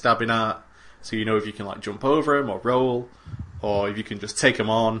height they're stabbing at, so you know if you can like jump over them or roll, or if you can just take them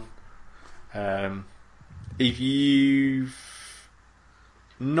on. If you've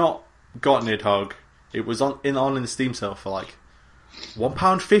not got Nidhogg, it was on the Steam sale for like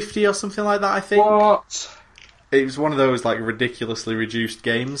 £1.50 or something like that, I think. What? It was one of those like ridiculously reduced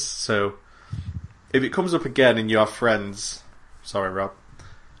games, so if it comes up again and you have friends, sorry, Rob.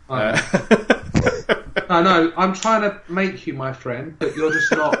 No, I'm trying to make you my friend, but you're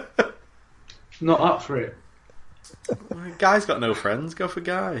just not up for it. Guy's got no friends. Go for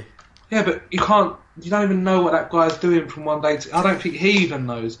Guy. Yeah, but you can't. You don't even know what that guy's doing from one day to. I don't think he even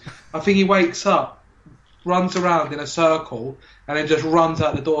knows. I think he wakes up, runs around in a circle, and then just runs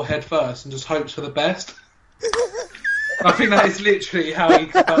out the door head first and just hopes for the best. I think that is literally how he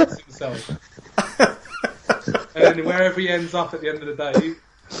conducts himself. And then wherever he ends up at the end of the day,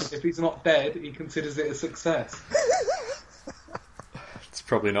 if he's not dead, he considers it a success. It's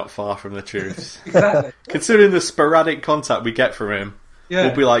probably not far from the truth. Exactly. Considering the sporadic contact we get from him,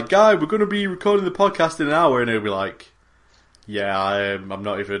 we'll be like, Guy, we're going to be recording the podcast in an hour, and he'll be like, yeah, I'm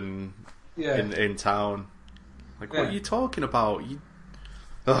not even in town. Like, what are you talking about?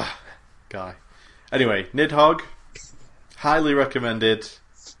 Guy. Anyway, Nidhogg, highly recommended,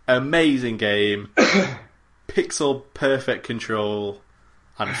 amazing game, pixel perfect control,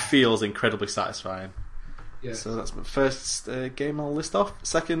 and feels incredibly satisfying. Yeah. So that's my first game I'll list off.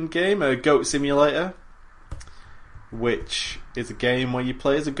 Second game, Goat Simulator, which is a game where you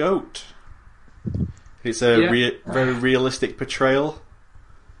play as a goat. It's a very realistic portrayal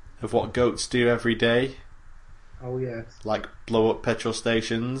of what goats do every day. Oh, yes. Like blow up petrol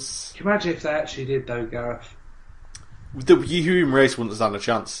stations. Can you imagine if they actually did, though, Gareth? The human race wouldn't stand a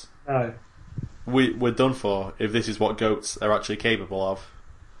chance. No. We're done for if this is what goats are actually capable of.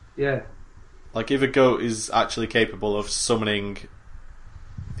 Yeah. Like, if a goat is actually capable of summoning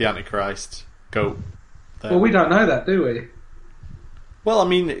the Antichrist goat. Well, we don't know that, do we? Well, I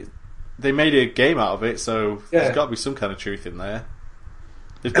mean, they made a game out of it, so there's got to be some kind of truth in there.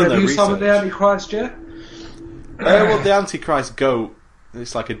 They've done their research. Have you summoned the Antichrist yet? Well, the Antichrist goat,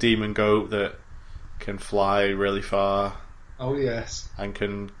 it's like a demon goat that can fly really far. Oh, yes. And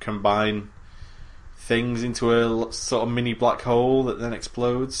can combine things into a sort of mini black hole that then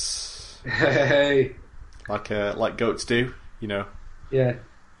explodes. Hey. Like goats do, you know. Yeah.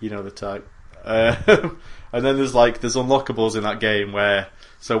 You know the type. And then there's unlockables in that game where...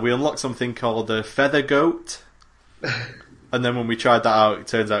 So we unlocked something called a feather goat. And then when we tried that out, it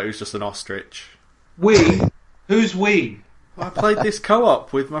turns out it was just an ostrich. We? Who's we? I played this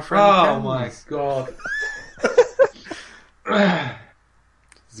co-op with my friend Oh Ken. my god.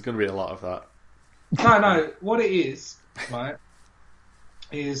 There's going to be a lot of that. No. What it is, right,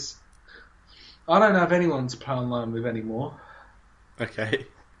 is... I don't have anyone to play online with anymore. Okay.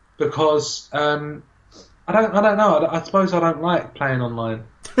 Because I don't know. I suppose I don't like playing online.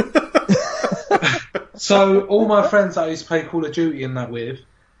 So all my friends that I used to play Call of Duty and that with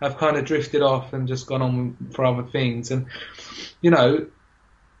have kind of drifted off and just gone on for other things. And you know,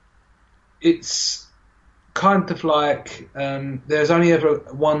 it's kind of like there's only ever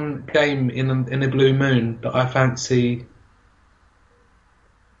one game in a blue moon that I fancy.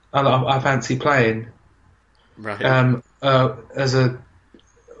 I fancy playing, right? As a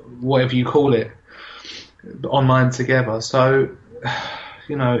whatever you call it, online together. So,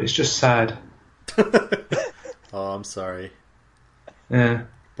 you know, it's just sad. Oh, I'm sorry. Yeah.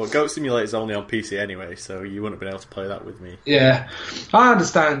 But Goat Simulator is only on PC anyway, so you wouldn't have been able to play that with me. Yeah, I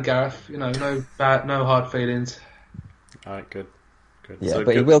understand, Gareth. You know, no hard feelings. All right, good. Yeah, so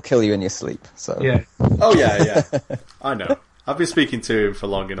but he will kill you in your sleep. So. Yeah. Oh yeah. I know. I've been speaking to him for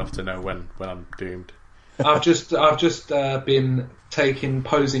long enough to know when I'm doomed. I've just been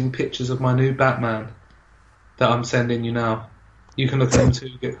posing pictures of my new Batman that I'm sending you now. You can look at them too,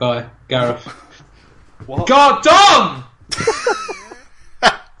 Gareth. What? God damn!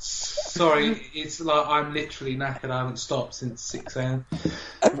 Sorry, it's like I'm literally knackered. I haven't stopped since 6 a.m.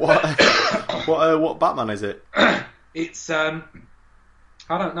 What Batman is it? It's I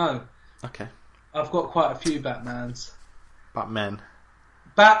don't know. Okay. I've got quite a few Batmans. Batmen.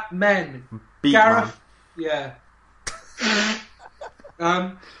 Gareth. Yeah.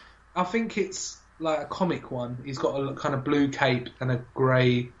 I think it's like a comic one. He's got a kind of blue cape and a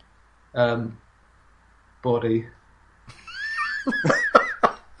grey body.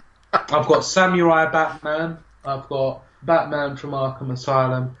 I've got Samurai Batman, I've got Batman from Arkham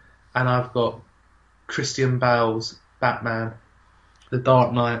Asylum, and I've got Christian Bale's Batman, The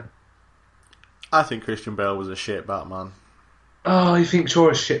Dark Knight. I think Christian Bale was a shit Batman. Oh, you think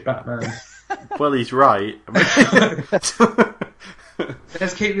you're a shit Batman? Well, he's right.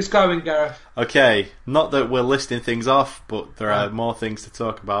 Let's keep this going, Gareth. Okay, not that we're listing things off, but there are more things to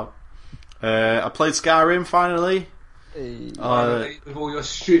talk about. I played Skyrim finally. With all your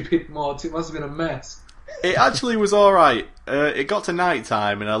stupid mods, it must have been a mess. It actually was alright. It got to night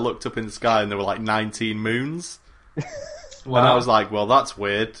time and I looked up in the sky and there were like 19 moons. Wow. And I was like, well, that's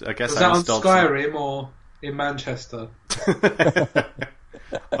weird. I guess Was I that on installed Skyrim or in Manchester?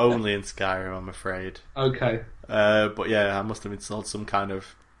 Only in Skyrim, I'm afraid. Okay. But yeah, I must have installed some kind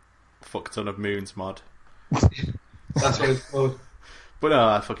of fuck ton of moons mod. That's what it's called. But no,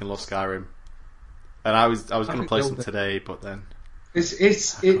 I fucking love Skyrim. And I was going to think play they'll some do. today, but then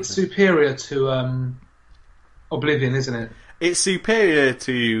It's superior to Oblivion, isn't it? it's superior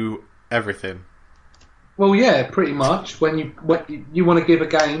to everything. Well, yeah, pretty much. When you want to give a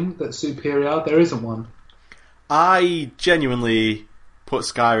game that's superior, there isn't one. I genuinely put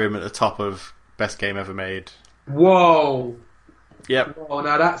Skyrim at the top of best game ever made. Whoa. Yep. Oh,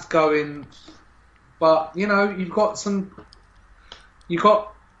 now that's going. But you've got some. You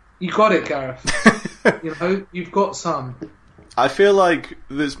got it, Gareth. You've got some. I feel like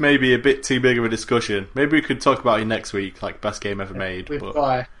this may be a bit too big of a discussion. Maybe we could talk about it next week, like best game ever made. With But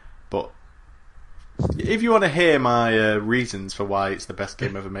Guy. if you want to hear my reasons for why it's the best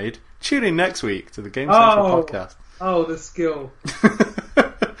game ever made, tune in next week to the Gamecentral podcast. Oh, the skill.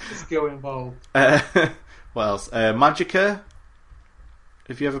 The skill involved. What else? Magicka.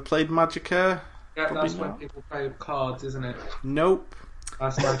 Have you ever played Magicka? Yeah, Probably that's when not. people play with cards, isn't it? Nope.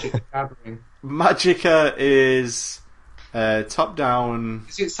 That's Magic the Gathering. Magicka is top-down.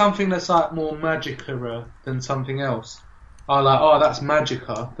 Is it something that's like more Magica than something else? That's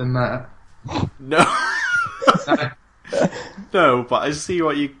Magica than that. No. No, but I see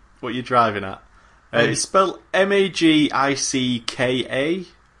what you're driving at. It's spelled Magicka.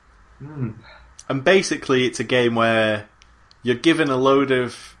 And basically it's a game where you're given a load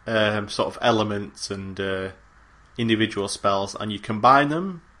of sort of elements and individual spells, and you combine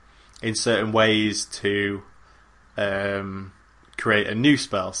them in certain ways to create a new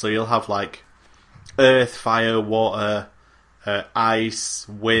spell. So you'll have like earth, fire, water, ice,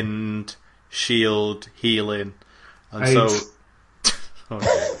 wind, shield, healing, and AIDS.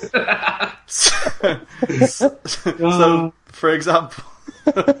 so for example,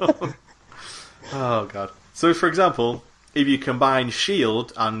 oh god. So for example, if you combine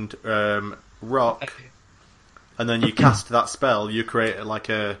shield and rock, and then you cast that spell, you create like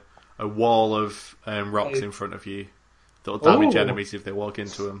a wall of rocks in front of you that'll damage enemies if they walk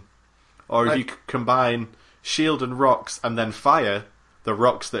into them. Or if you combine shield and rocks and then fire, the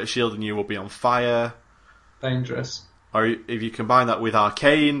rocks that are shielding you will be on fire. Dangerous. Or if you combine that with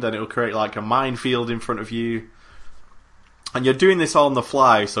arcane, then it'll create like a minefield in front of you. And you're doing this all on the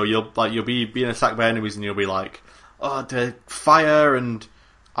fly, so you'll be being attacked by enemies, and you'll be like, oh, the fire and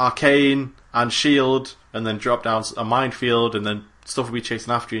arcane and shield, and then drop down a minefield, and then stuff will be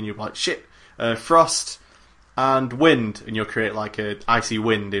chasing after you, and you'll be like, shit, frost and wind, and you'll create like an icy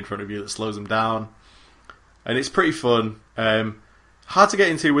wind in front of you that slows them down. And it's pretty fun. Hard to get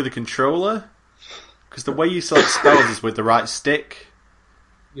into with a controller, because the way you select spells is with the right stick.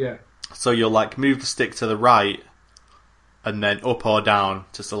 Yeah. So you'll like move the stick to the right, and then up or down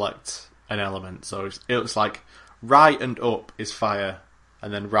to select an element. So it's like right and up is fire,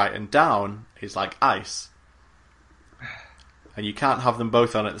 and then right and down is like ice. And you can't have them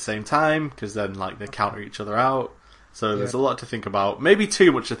both on at the same time, because then like they counter each other out. So there's a lot to think about. Maybe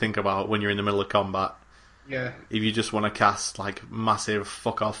too much to think about when you're in the middle of combat. Yeah. If you just want to cast like massive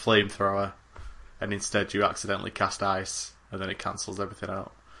fuck off flamethrower, and instead you accidentally cast ice, and then it cancels everything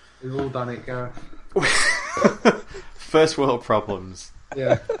out. We've all done it, Gareth. First world problems.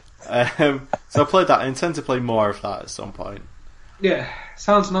 Yeah. So I played that. I intend to play more of that at some point. Yeah.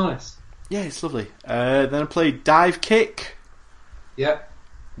 Sounds nice. Yeah, it's lovely. Then I played Dive Kick. Yep.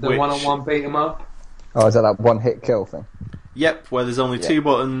 The Which- one-on-one beat 'em up. Oh, is that one-hit kill thing? Yep, where there's only two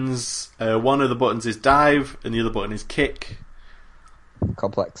buttons. One of the buttons is dive, and the other button is kick.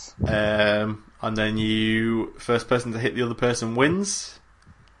 Complex. And then first person to hit the other person wins.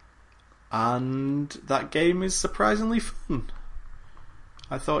 And that game is surprisingly fun.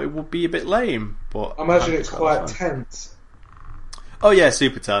 I thought it would be a bit lame, but I imagine it's quite fun. tense. Oh yeah,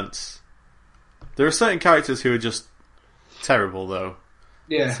 super tense. There are certain characters who are just terrible, though.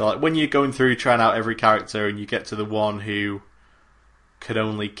 Yeah. So like when you're going through trying out every character, and you get to the one who can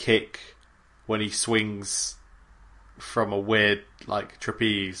only kick when he swings from a weird like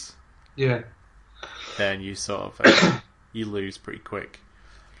trapeze, Yeah. then you sort of you lose pretty quick.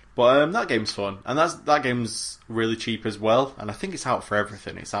 But that game's fun, and that game's really cheap as well. And I think it's out for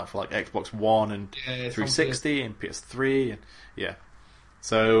everything. It's out for like Xbox One and it's 360 and PS3, and yeah.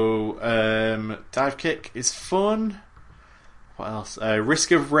 So Dive Kick is fun. What else?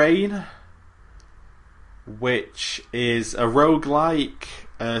 Risk of Rain, which is a roguelike,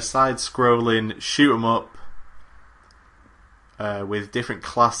 side-scrolling shoot 'em up with different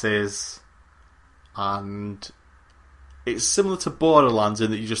classes, and it's similar to Borderlands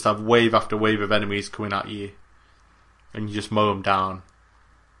in that you just have wave after wave of enemies coming at you, and you just mow them down.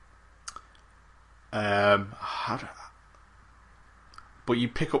 But you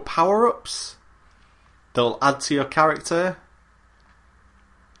pick up power-ups that'll add to your character.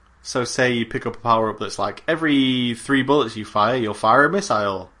 So say you pick up a power-up that's like, every 3 bullets you fire, you'll fire a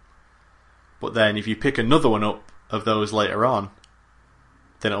missile. But then if you pick another one up of those later on,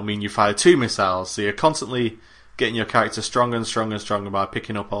 then it'll mean you fire 2 missiles. So you're constantly getting your character stronger and stronger and stronger by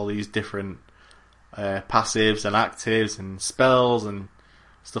picking up all these different passives and actives and spells and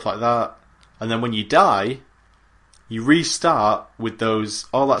stuff like that. And then when you die, you restart with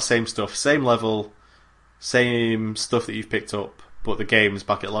all that same stuff, same level, same stuff that you've picked up, but the game's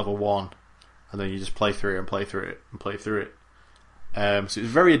back at level 1, and then you just play through it and play through it and play through it. So it's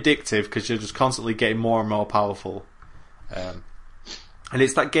very addictive because you're just constantly getting more and more powerful. And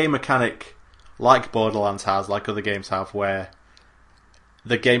it's that game mechanic, like Borderlands has, like other games have, where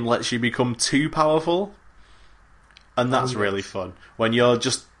the game lets you become too powerful, and that's really fun. When you're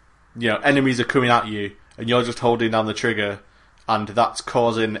just, enemies are coming at you, and you're just holding down the trigger, and that's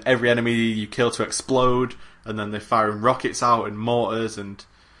causing every enemy you kill to explode, and then they're firing rockets out and mortars, and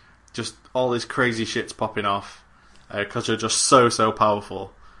just all this crazy shit's popping off, because you're just so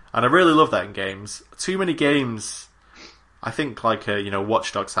powerful. And I really love that in games. Too many games, I think, like,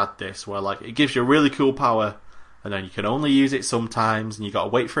 Watch Dogs had this, where, like, it gives you really cool power, and then you can only use it sometimes, and you gotta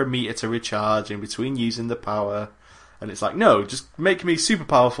wait for a meter to recharge in between using the power, and it's like, no, just make me super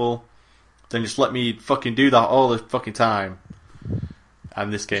powerful, then just let me fucking do that all the fucking time.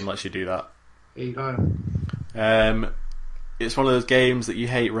 And this game lets you do that. There you go. It's one of those games that you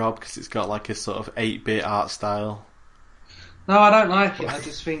hate, Rob, because it's got like a sort of 8-bit art style. No, I don't like it. I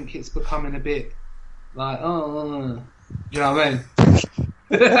just think it's becoming a bit like, you know what I mean?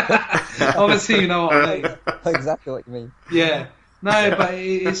 Obviously, you know what I mean. Exactly what you mean. Yeah. No, but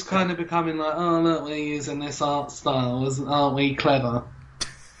it's kind of becoming like, look, we're using this art style, aren't we clever?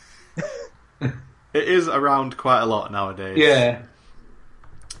 It is around quite a lot nowadays. Yeah.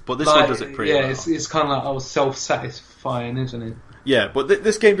 But this one does it pretty well. Yeah, it's kind of like self-satisfying, isn't it? Yeah, but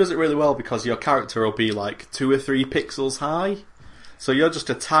this game does it really well because your character will be like 2 or 3 pixels high. So you're just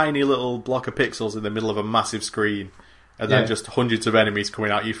a tiny little block of pixels in the middle of a massive screen, and then just hundreds of enemies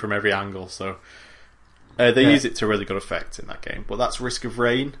coming at you from every angle. So they use it to really good effect in that game. But that's Risk of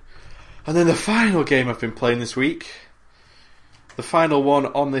Rain. And then the final game I've been playing this week, the final one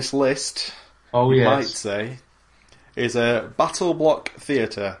on this list, might say, is a Battle Block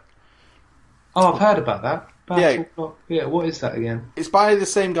Theatre. Oh, I've heard about that. Battle Block. Yeah, what is that again? It's by the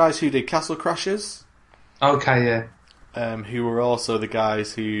same guys who did Castle Crashers. Okay, yeah. Who were also the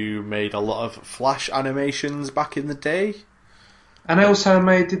guys who made a lot of Flash animations back in the day. And they also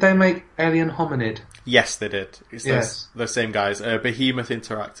did they make Alien Hominid? Yes, they did. It's the same guys. Behemoth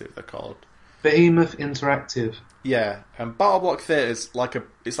Interactive, they're called. Behemoth Interactive. Yeah, and Battle Block Theatre is like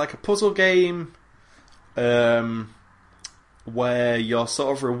a puzzle game, where your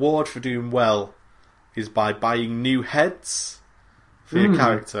sort of reward for doing well is by buying new heads for your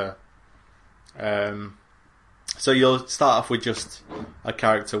character. So you'll start off with just a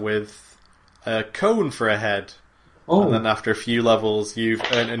character with a cone for a head. Oh. And then after a few levels, you've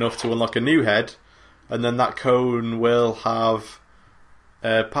earned enough to unlock a new head. And then that cone will have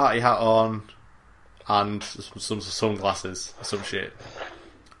a party hat on and some sunglasses or some shit.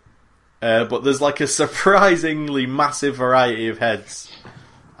 But there's like a surprisingly massive variety of heads.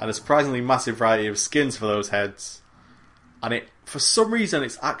 And a surprisingly massive variety of skins for those heads. And for some reason,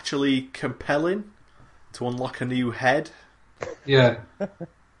 it's actually compelling to unlock a new head. Yeah.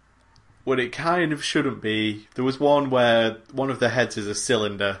 When it kind of shouldn't be. There was one where one of the heads is a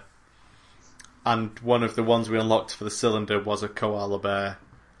cylinder, and one of the ones we unlocked for the cylinder was a koala bear.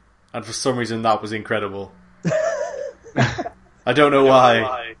 And for some reason that was incredible. I don't know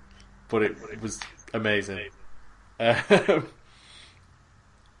why, but it was amazing.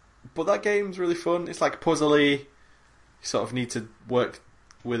 But that game's really fun. It's like puzzly. You sort of need to work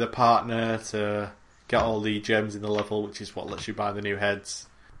with a partner to get all the gems in the level, which is what lets you buy the new heads.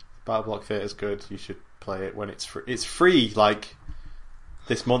 Battle Block Theatre is good. You should play it when it's free. It's free, like,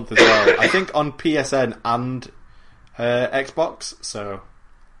 this month as well. I think on PSN and Xbox, so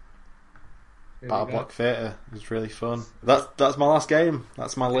Battle Block Theatre is really fun. That's my last game.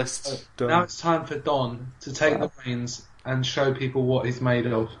 That's my list done. Now it's time for Don to take the reins and show people what he's made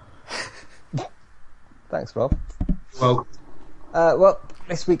of. Thanks, Rob. Well,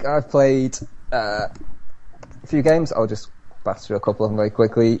 this week I've played a few games. I'll just pass through a couple of them very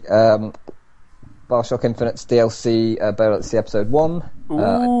quickly. Bioshock Infinite's DLC, Burial at Sea Episode 1.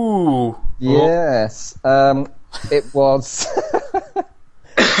 Ooh! Yes. It was.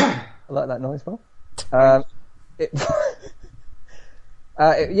 I like that noise, Paul. It was.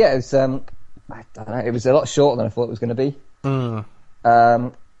 I don't know. It was a lot shorter than I thought it was going to be.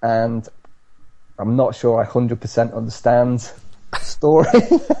 And I'm not sure I 100% understand the story.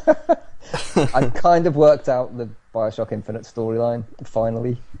 I kind of worked out the Bioshock Infinite storyline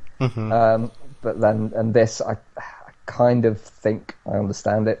finally, but then I kind of think I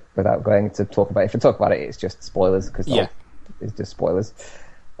understand it without going to talk about it. If I talk about it, it's just spoilers because it's just spoilers.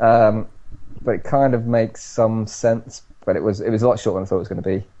 But it kind of makes some sense. But it was a lot shorter than I thought it was going to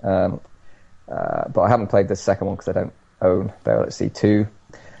be. But I haven't played the second one because I don't own Burial at Sea 2.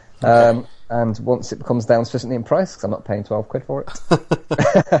 And once it becomes down sufficiently in price, because I'm not paying £12 for it,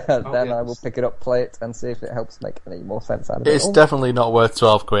 I will pick it up, play it, and see if it helps make any more sense out of it. It's definitely not worth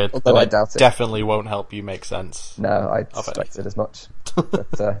 £12, although I doubt it. Definitely won't help you make sense. No, I suspected as much.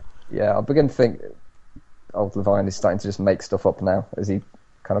 But I'll begin to think old Levine is starting to just make stuff up now as he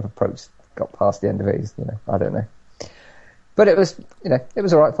kind of got past the end of it. I don't know. But it was, it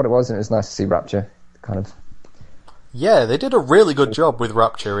was alright for what it was, and it was nice to see Rapture kind of. Yeah, they did a really good job with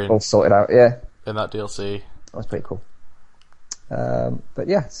Rapture all sorted out. Yeah, in that DLC. That was pretty cool. But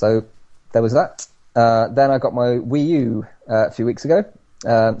yeah, so there was that. Then I got my Wii U a few weeks ago,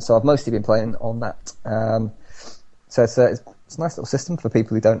 so I've mostly been playing on that. So it's a nice little system for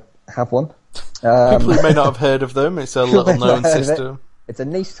people who don't have one. People who may not have heard of them. It's a little known system. It's a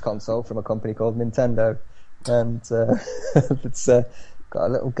niche console from a company called Nintendo, and it's got a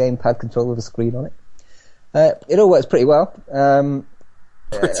little gamepad controller with a screen on it. It all works pretty well.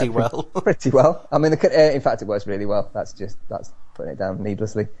 Pretty well. Pretty well. I mean, in fact, it works really well. That's putting it down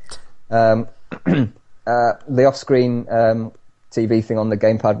needlessly. The off-screen TV thing on the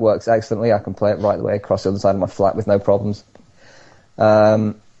gamepad works excellently. I can play it right the way across the other side of my flat with no problems.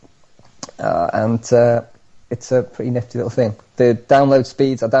 And it's a pretty nifty little thing. The download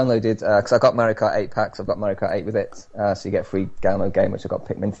speeds, I downloaded, because I got Mario Kart 8 packs, I've got Mario Kart 8 with it, so you get a free download game, which I got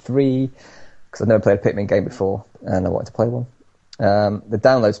Pikmin 3, because I've never played a Pikmin game before, and I wanted to play one. The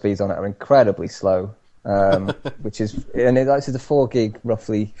download speeds on it are incredibly slow, which is, and this is a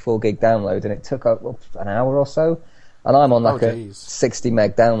roughly 4 gig download, and it took up an hour or so, and I'm on a 60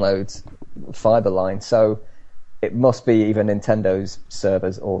 meg download fiber line, so it must be either Nintendo's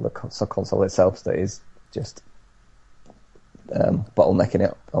servers or the console itself that is just bottlenecking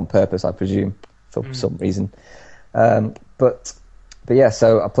it on purpose, I presume, for some reason. But yeah,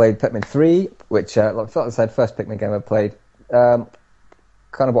 so I played Pikmin 3, which, like I said, first Pikmin game I played. Kind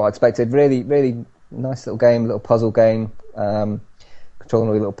of what I expected. Really, really nice little game, little puzzle game. Controlling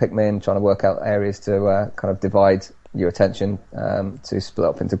all your little Pikmin, trying to work out areas to kind of divide your attention, to split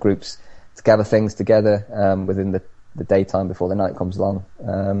up into groups, to gather things together within the daytime before the night comes along.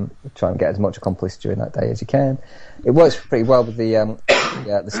 Try and get as much accomplished during that day as you can. It works pretty well with the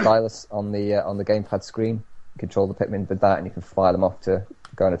stylus on the gamepad screen. You control the Pikmin with that, and you can fire them off to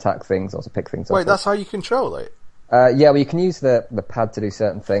go and attack things or to pick things up. Wait, that's how you control it? Well, you can use the pad to do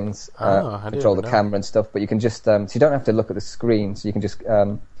certain things, control the camera and stuff. But you can just so you don't have to look at the screen. So you can just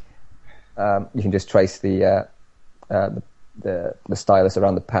trace the stylus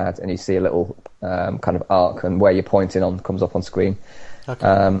around the pad, and you see a little kind of arc, and where you're pointing on comes up on screen. Okay.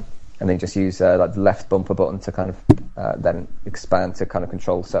 And then just use like the left bumper button to kind of then expand to kind of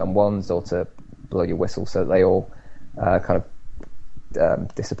control certain ones, or to blow your whistle so that they all kind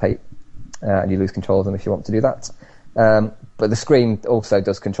of dissipate, and you lose control of them if you want to do that. But the screen also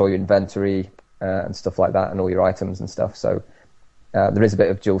does control your inventory and stuff like that, and all your items and stuff. So there is a bit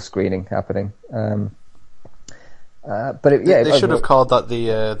of dual screening happening. But they should have called that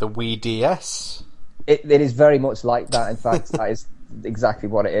the Wii DS. It is very much like that. In fact, that is exactly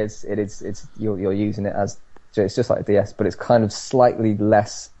what it is. It's you're using it as, it's just like a DS, but it's kind of slightly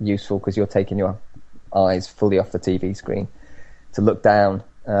less useful because you're taking your eyes fully off the TV screen to look down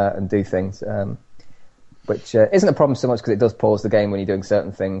and do things, which isn't a problem so much because it does pause the game when you're doing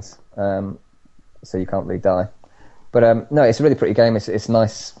certain things, so you can't really die. But no, it's a really pretty game. It's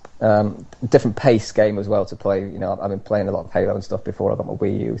nice, different pace game as well to play. I've been playing a lot of Halo and stuff before I got my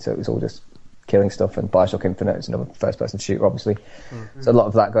Wii U, so it was all just killing stuff. And Bioshock Infinite is another first-person shooter, obviously. Mm-hmm. So a lot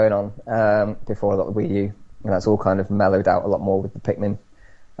of that going on before I got the Wii U, and that's all kind of mellowed out a lot more with the Pikmin.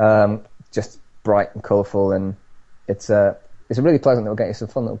 Just bright and colourful, and it's a really pleasant little game. It's a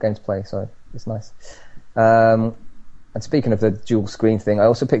fun little game to play, so it's nice. And speaking of the dual screen thing, I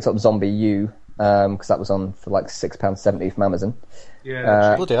also picked up Zombie U, because that was on for like £6.70 from Amazon.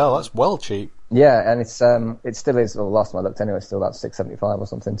 Yeah, bloody hell, that's well cheap. Yeah, and it still is. Well, last time I looked, anyway, it's still about £6.75 or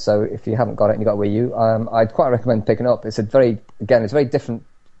something. So if you haven't got it and you got a Wii U, I'd quite recommend picking it up. It's a very different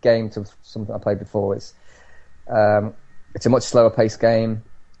game to something I played before. It's It's a much slower paced game,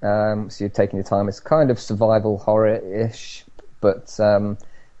 so you're taking your time. It's kind of survival horror-ish, but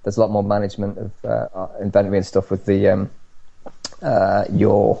there's a lot more management of inventory and stuff with the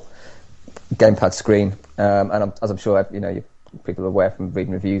your gamepad screen. And as I'm sure people are aware from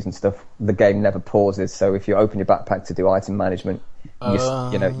reading reviews and stuff, the game never pauses. So if you open your backpack to do item management,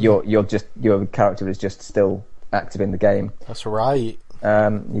 your character is just still active in the game. That's right.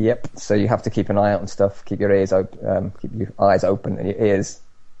 Yep. So you have to keep an eye out and stuff. Keep your ears open. Keep your eyes open and your ears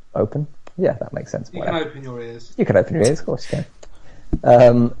open. Yeah, that makes sense. You can open your ears. You can open your ears, of course you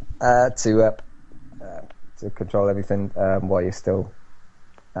can. To control everything while you're still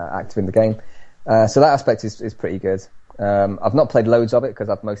active in the game. So that aspect is pretty good. I've not played loads of it because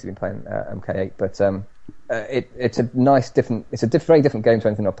I've mostly been playing MK8, but it's a nice different. It's a very different game to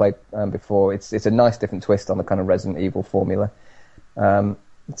anything I've played before. It's a nice different twist on the kind of Resident Evil formula.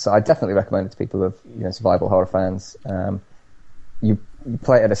 So I definitely recommend it to people who are survival horror fans. You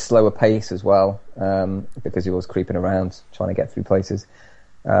play it at a slower pace as well because you're always creeping around trying to get through places.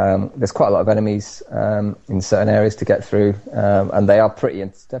 There's quite a lot of enemies in certain areas to get through, and they're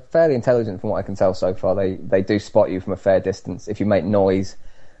fairly intelligent from what I can tell so far. They do spot you from a fair distance. If you make noise,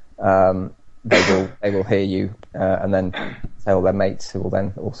 they will hear you, and then tell their mates, who will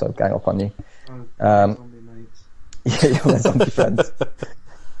then also gang up on you. Zombie mates. Yeah, your zombie friends,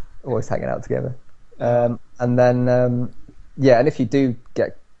 always hanging out together. And then and if you do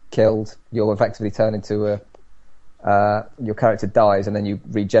get killed, you'll effectively turn into your character dies, and then you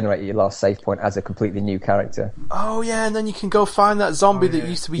regenerate at your last save point as a completely new character. Oh yeah, and then you can go find that zombie that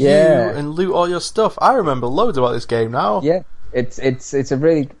used to be you and loot all your stuff. I remember loads about this game now. Yeah, it's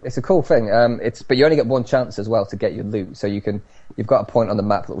a cool thing. But you only get one chance as well to get your loot, so you've got a point on the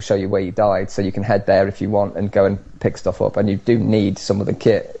map that will show you where you died, so you can head there if you want and go and pick stuff up. And you do need some of the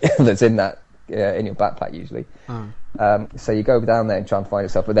kit that's in that in your backpack usually. So you go down there and try and find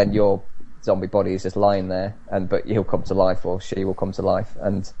yourself, but then your zombie body is just lying there, but he'll come to life, or she will come to life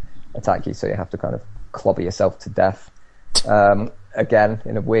and attack you, so you have to kind of clobber yourself to death again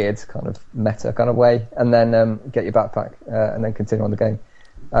in a weird kind of meta kind of way, and then get your backpack and then continue on the game.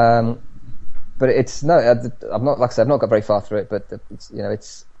 But I've not got very far through it, but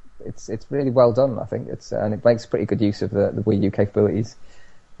it's really well done. I think and it makes pretty good use of the Wii U capabilities,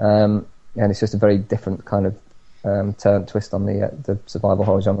 and it's just a very different kind of twist on the survival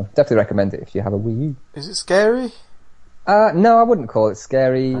horror genre. Definitely recommend it if you have a Wii U. Is it scary? No, I wouldn't call it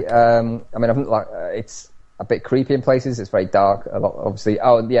scary. Okay. I mean, it's a bit creepy in places. It's very dark. A lot, obviously.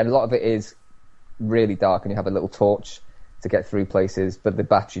 Oh, yeah, a lot of it is really dark, and you have a little torch to get through places, but the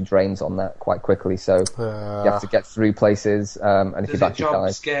battery drains on that quite quickly, so you have to get through places. And if your battery dies,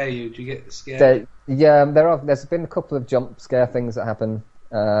 does it scare you? Do you get scared? There's been a couple of jump scare things that happen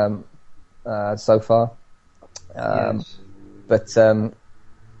so far. Yes. But and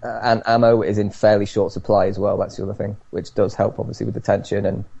ammo is in fairly short supply as well. That's the other thing, which does help obviously with the tension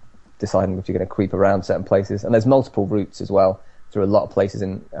and deciding if you're going to creep around certain places. And there's multiple routes as well through a lot of places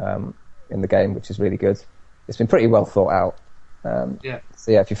in the game, which is really good. It's been pretty well thought out.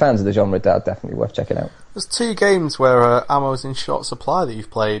 So if you're fans of the genre, definitely worth checking out. There's 2 games where ammo's in short supply that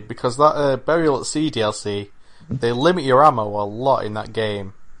you've played, because that Burial at Sea DLC, they limit your ammo a lot in that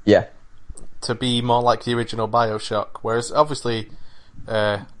game. Yeah. To be more like the original Bioshock, whereas obviously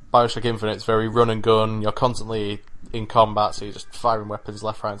Bioshock Infinite's very run and gun, you're constantly in combat, so you're just firing weapons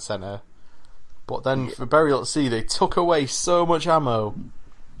left, right and centre. But then for Burial at Sea, they took away so much ammo.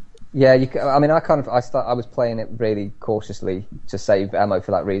 Yeah, I was playing it really cautiously to save ammo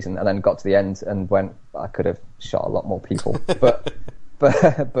for that reason, and then got to the end and went, I could have shot a lot more people.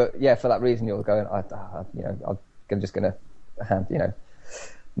 but yeah, for that reason you're going, I'm just going to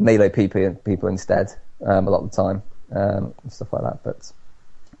melee people instead a lot of the time and stuff like that. But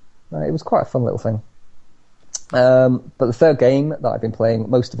it was quite a fun little thing. But the third game that I've been playing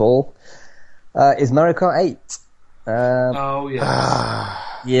most of all is Mario Kart 8. Oh yes.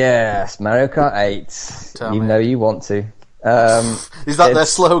 Yes, Mario Kart 8. You know you want to. Is that their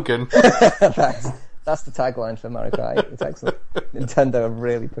slogan? That's the tagline for Mario Kart 8. It's excellent. Nintendo are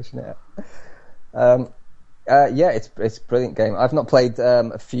really pushing it out. It's a brilliant game. I've not played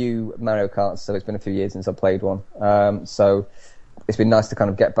a few Mario Karts, so it's been a few years since I played one. So it's been nice to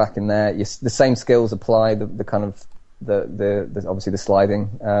kind of get back in there. The same skills apply. The kind of the obviously the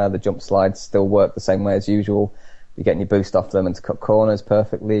sliding, the jump slides still work the same way as usual. You're getting your boost off them and to cut corners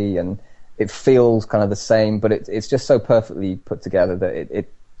perfectly, and it feels kind of the same, but it's just so perfectly put together that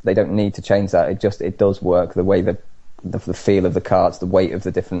they don't need to change that. It does work. The way the feel of the karts, the weight of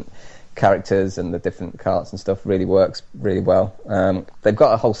the different characters and the different karts and stuff really works really well. They've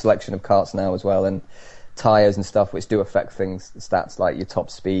got a whole selection of karts now as well, and tyres and stuff, which do affect things, stats like your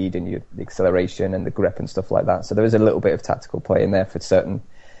top speed and your acceleration and the grip and stuff like that. So there is a little bit of tactical play in there for certain.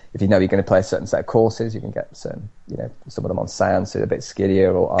 If you know you're going to play a certain set of courses, you can get certain, some of them on sand, so they're a bit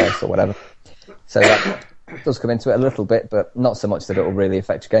skiddier, or ice or whatever. So that does come into it a little bit, but not so much that it will really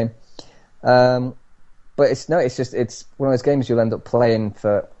affect your game. But it's one of those games you'll end up playing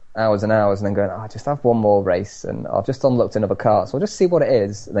for hours and hours and then going, I just have one more race and I've just unlocked another car, so I'll just see what it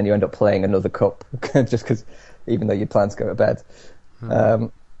is, and then you end up playing another cup just because, even though you plan to go to bed.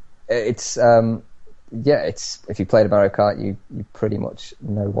 It's if you played Mario Kart, you pretty much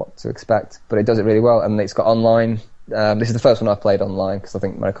know what to expect, but it does it really well, and it's got online. This is the first one I've played online, because I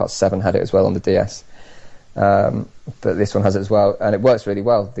think Mario Kart 7 had it as well on the DS, but this one has it as well, and it works really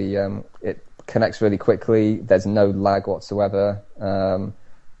well. It connects really quickly. There's no lag whatsoever.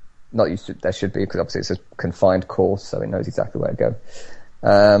 There should be, because obviously it's a confined course, so it knows exactly where to go.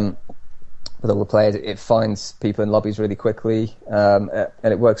 With all the players, it finds people in lobbies really quickly, and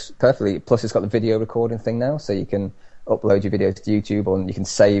it works perfectly. Plus, it's got the video recording thing now, so you can upload your videos to YouTube, and you can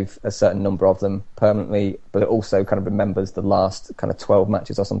save a certain number of them permanently, but it also kind of remembers the last kind of 12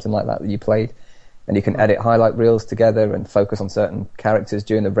 matches or something like that you played, and you can edit highlight reels together and focus on certain characters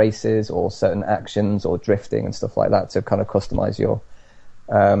during the races, or certain actions, or drifting and stuff like that, to kind of customize your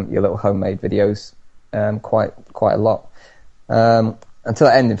little homemade videos quite a lot. Until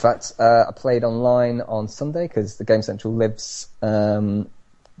that end, in fact, I played online on Sunday, because the Gamecentral Lives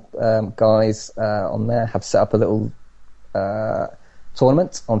guys on there have set up a little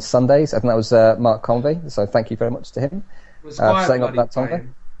tournament on Sundays. I think that was Mark Convey, so thank you very much to him for setting up that tournament.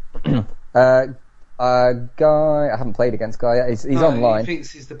 Guy, I haven't played against Guy yet. He's online. He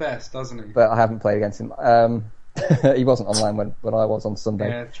thinks he's the best, doesn't he? But I haven't played against him. He wasn't online when I was on Sunday.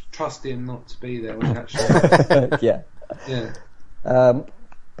 Yeah, trust him not to be there when he actually. Yeah.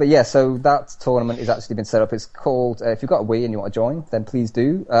 But yeah, so that tournament has actually been set up. It's called, if you've got a Wii and you want to join, then please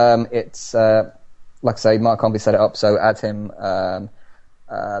do. It's, like I say, Mark Convey set it up, so add him.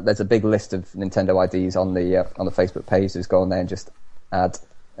 There's a big list of Nintendo IDs on the Facebook page. Just go on there and just add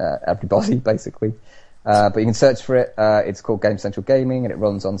everybody, basically. But you can search for it. It's called Gamecentral Gaming, and it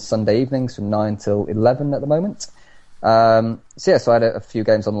runs on Sunday evenings from 9 till 11 at the moment. So I had a few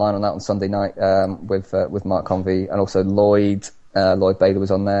games online on that on Sunday night with Mark Convey, and also Lloyd Bailey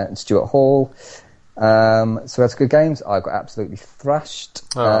was on there, and Stuart Hall. So we had some good games. I got absolutely thrashed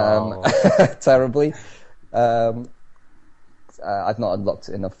terribly. I've not unlocked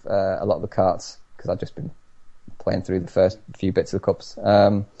enough a lot of the carts, because I've just been playing through the first few bits of the cups.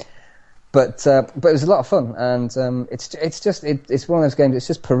 But it was a lot of fun, and it's one of those games. It's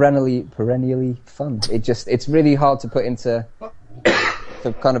just perennially fun. It's really hard to put into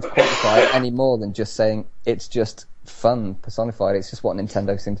to kind of quantify it any more than just saying it's just fun personified. It's just what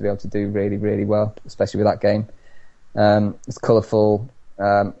Nintendo seem to be able to do really, really well, especially with that game. It's colourful,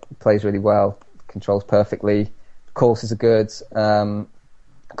 plays really well, controls perfectly. Courses are good. A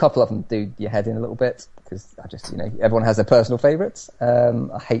couple of them do your head in a little bit, because everyone has their personal favourites.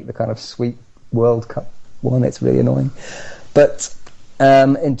 I hate the kind of sweet World Cup one. It's really annoying. But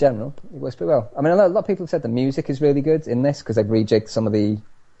in general, it works pretty well. I mean, a lot of people have said the music is really good in this, because they've rejigged some of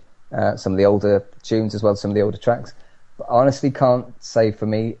the older tunes as well as some of the older tracks. But I honestly can't say for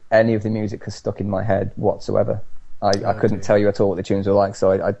me any of the music has stuck in my head whatsoever. I couldn't tell you at all what the tunes were like,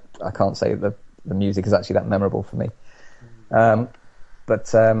 so I can't say that the music is actually that memorable for me.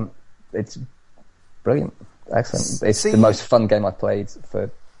 But it's brilliant, excellent. It's the most fun game I've played for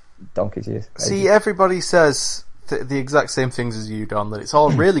donkey's years. See, everybody says the exact same things as you, Don. That it's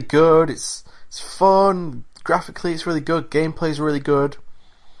all really good. It's fun. Graphically, it's really good. Gameplay's really good.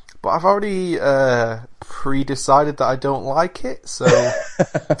 But I've already pre-decided that I don't like it. So,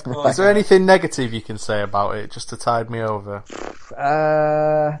 is there anything negative you can say about it, just to tide me over?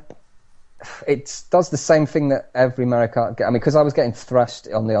 It does the same thing that every Mario Kart game. I mean, because I was getting thrashed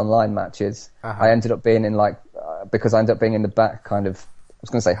on the online matches, I ended up being in because I ended up being in the back kind of, I was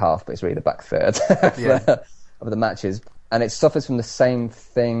going to say half, but it's really the back third of the matches. And it suffers from the same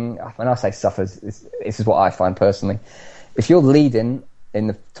thing. When I say suffers, this is what I find personally. If you're leading in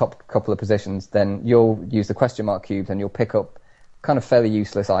the top couple of positions, then you'll use the question mark cubes, and you'll pick up kind of fairly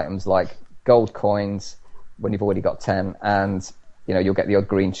useless items like gold coins when you've already got 10, and you'll get the odd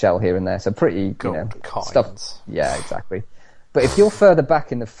green shell here and there. So pretty, coins. Stuff. Yeah, exactly. But if you're further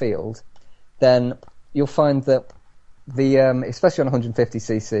back in the field, then you'll find that especially on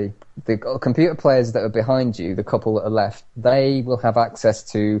 150cc, the computer players that are behind you, the couple that are left, they will have access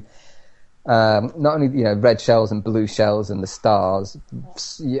to Not only red shells and blue shells and the stars,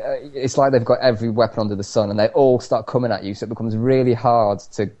 it's like they've got every weapon under the sun, and they all start coming at you. So it becomes really hard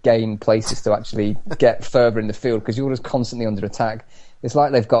to gain places to actually get further in the field because you're just constantly under attack. It's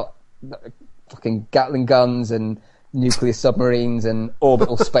like they've got fucking Gatling guns and nuclear submarines and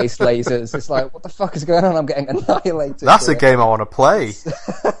orbital space lasers. It's like, what the fuck is going on? I'm getting annihilated. That's a game I want to play.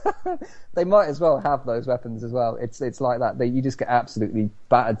 They might as well have those weapons as well. It's like that. You just get absolutely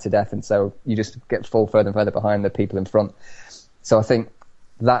battered to death, and so you just fall further and further behind the people in front. So I think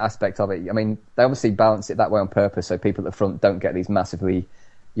that aspect of it, I mean, they obviously balance it that way on purpose, so people at the front don't get these massively,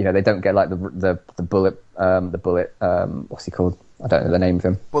 they don't get like the bullet, what's he called? I don't know the name of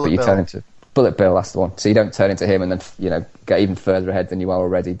him. Bullet but you Bill. turn into Bullet Bill, that's the one. So you don't turn into him and then, get even further ahead than you are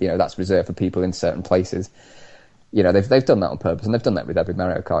already. That's reserved for people in certain places. They've done that on purpose, and they've done that with every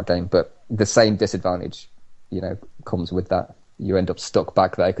Mario Kart game, but the same disadvantage, comes with that. You end up stuck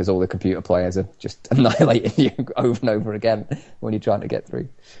back there because all the computer players are just annihilating you over and over again when you're trying to get through.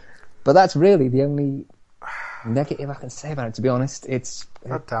 But that's really the only negative I can say about it, to be honest.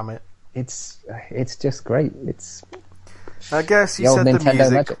 God damn it. It's just great. I guess you the said old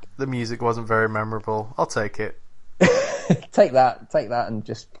Nintendo magic. The music wasn't very memorable. I'll take it. Take that and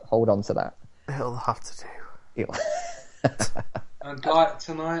just hold on to that. It'll have to do. And like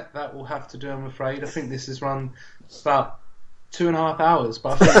tonight, that will have to do, I'm afraid. I think this has run about 2.5 hours,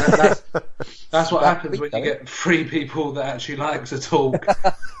 but I think that's what happens when you get 3 people that actually like to talk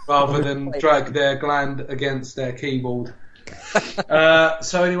rather than drag their gland against their keyboard.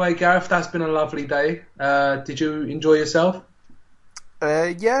 So anyway, Gareth, that's been a lovely day. Did you enjoy yourself?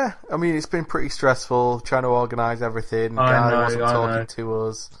 Yeah, I mean, it's been pretty stressful trying to organise everything. Guy wasn't talking to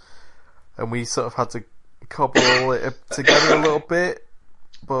us, and we sort of had to cobble it together a little bit.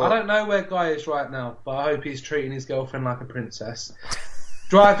 But I don't know where Guy is right now, but I hope he's treating his girlfriend like a princess.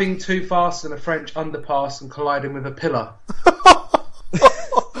 Driving too fast in a French underpass and colliding with a pillar.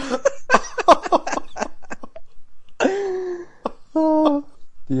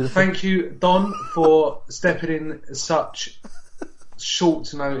 Thank you, Don, for stepping in such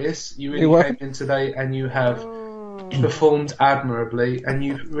short notice. You really came in today and you have performed admirably, and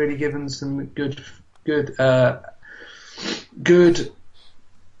you've really given some good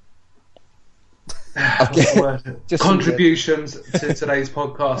contributions to today's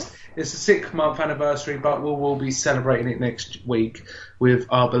podcast. It's the 6th month anniversary, but we'll be celebrating it next week with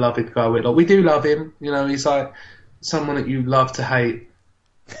our beloved Guy Whitlock. We do love him, he's like someone that you love to hate.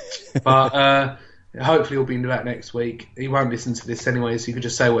 But hopefully he'll be back next week. He won't listen to this anyway, so you can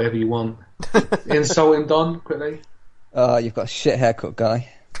just say whatever you want. Insult him, Don, quickly. You've got a shit haircut, Guy.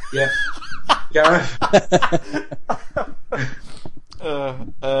 Yeah. Gareth?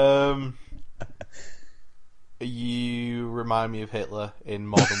 You remind me of Hitler in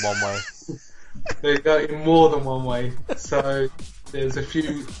more than one way. There you go, in more than one way. So there's a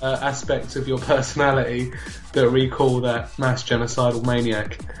few aspects of your personality that recall that mass genocidal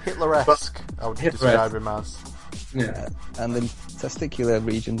maniac. Hitler-esque, I would describe him as. Yeah. And in testicular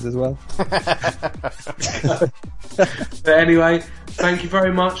regions as well. But anyway, thank you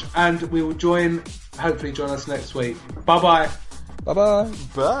very much, and we will hopefully join us next week. Bye-bye. Bye-bye.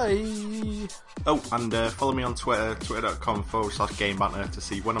 Bye. Oh, and follow me on Twitter, twitter.com/GameBanter to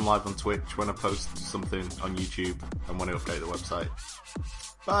see when I'm live on Twitch, when I post something on YouTube, and when I update the website.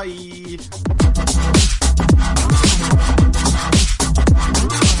 Bye.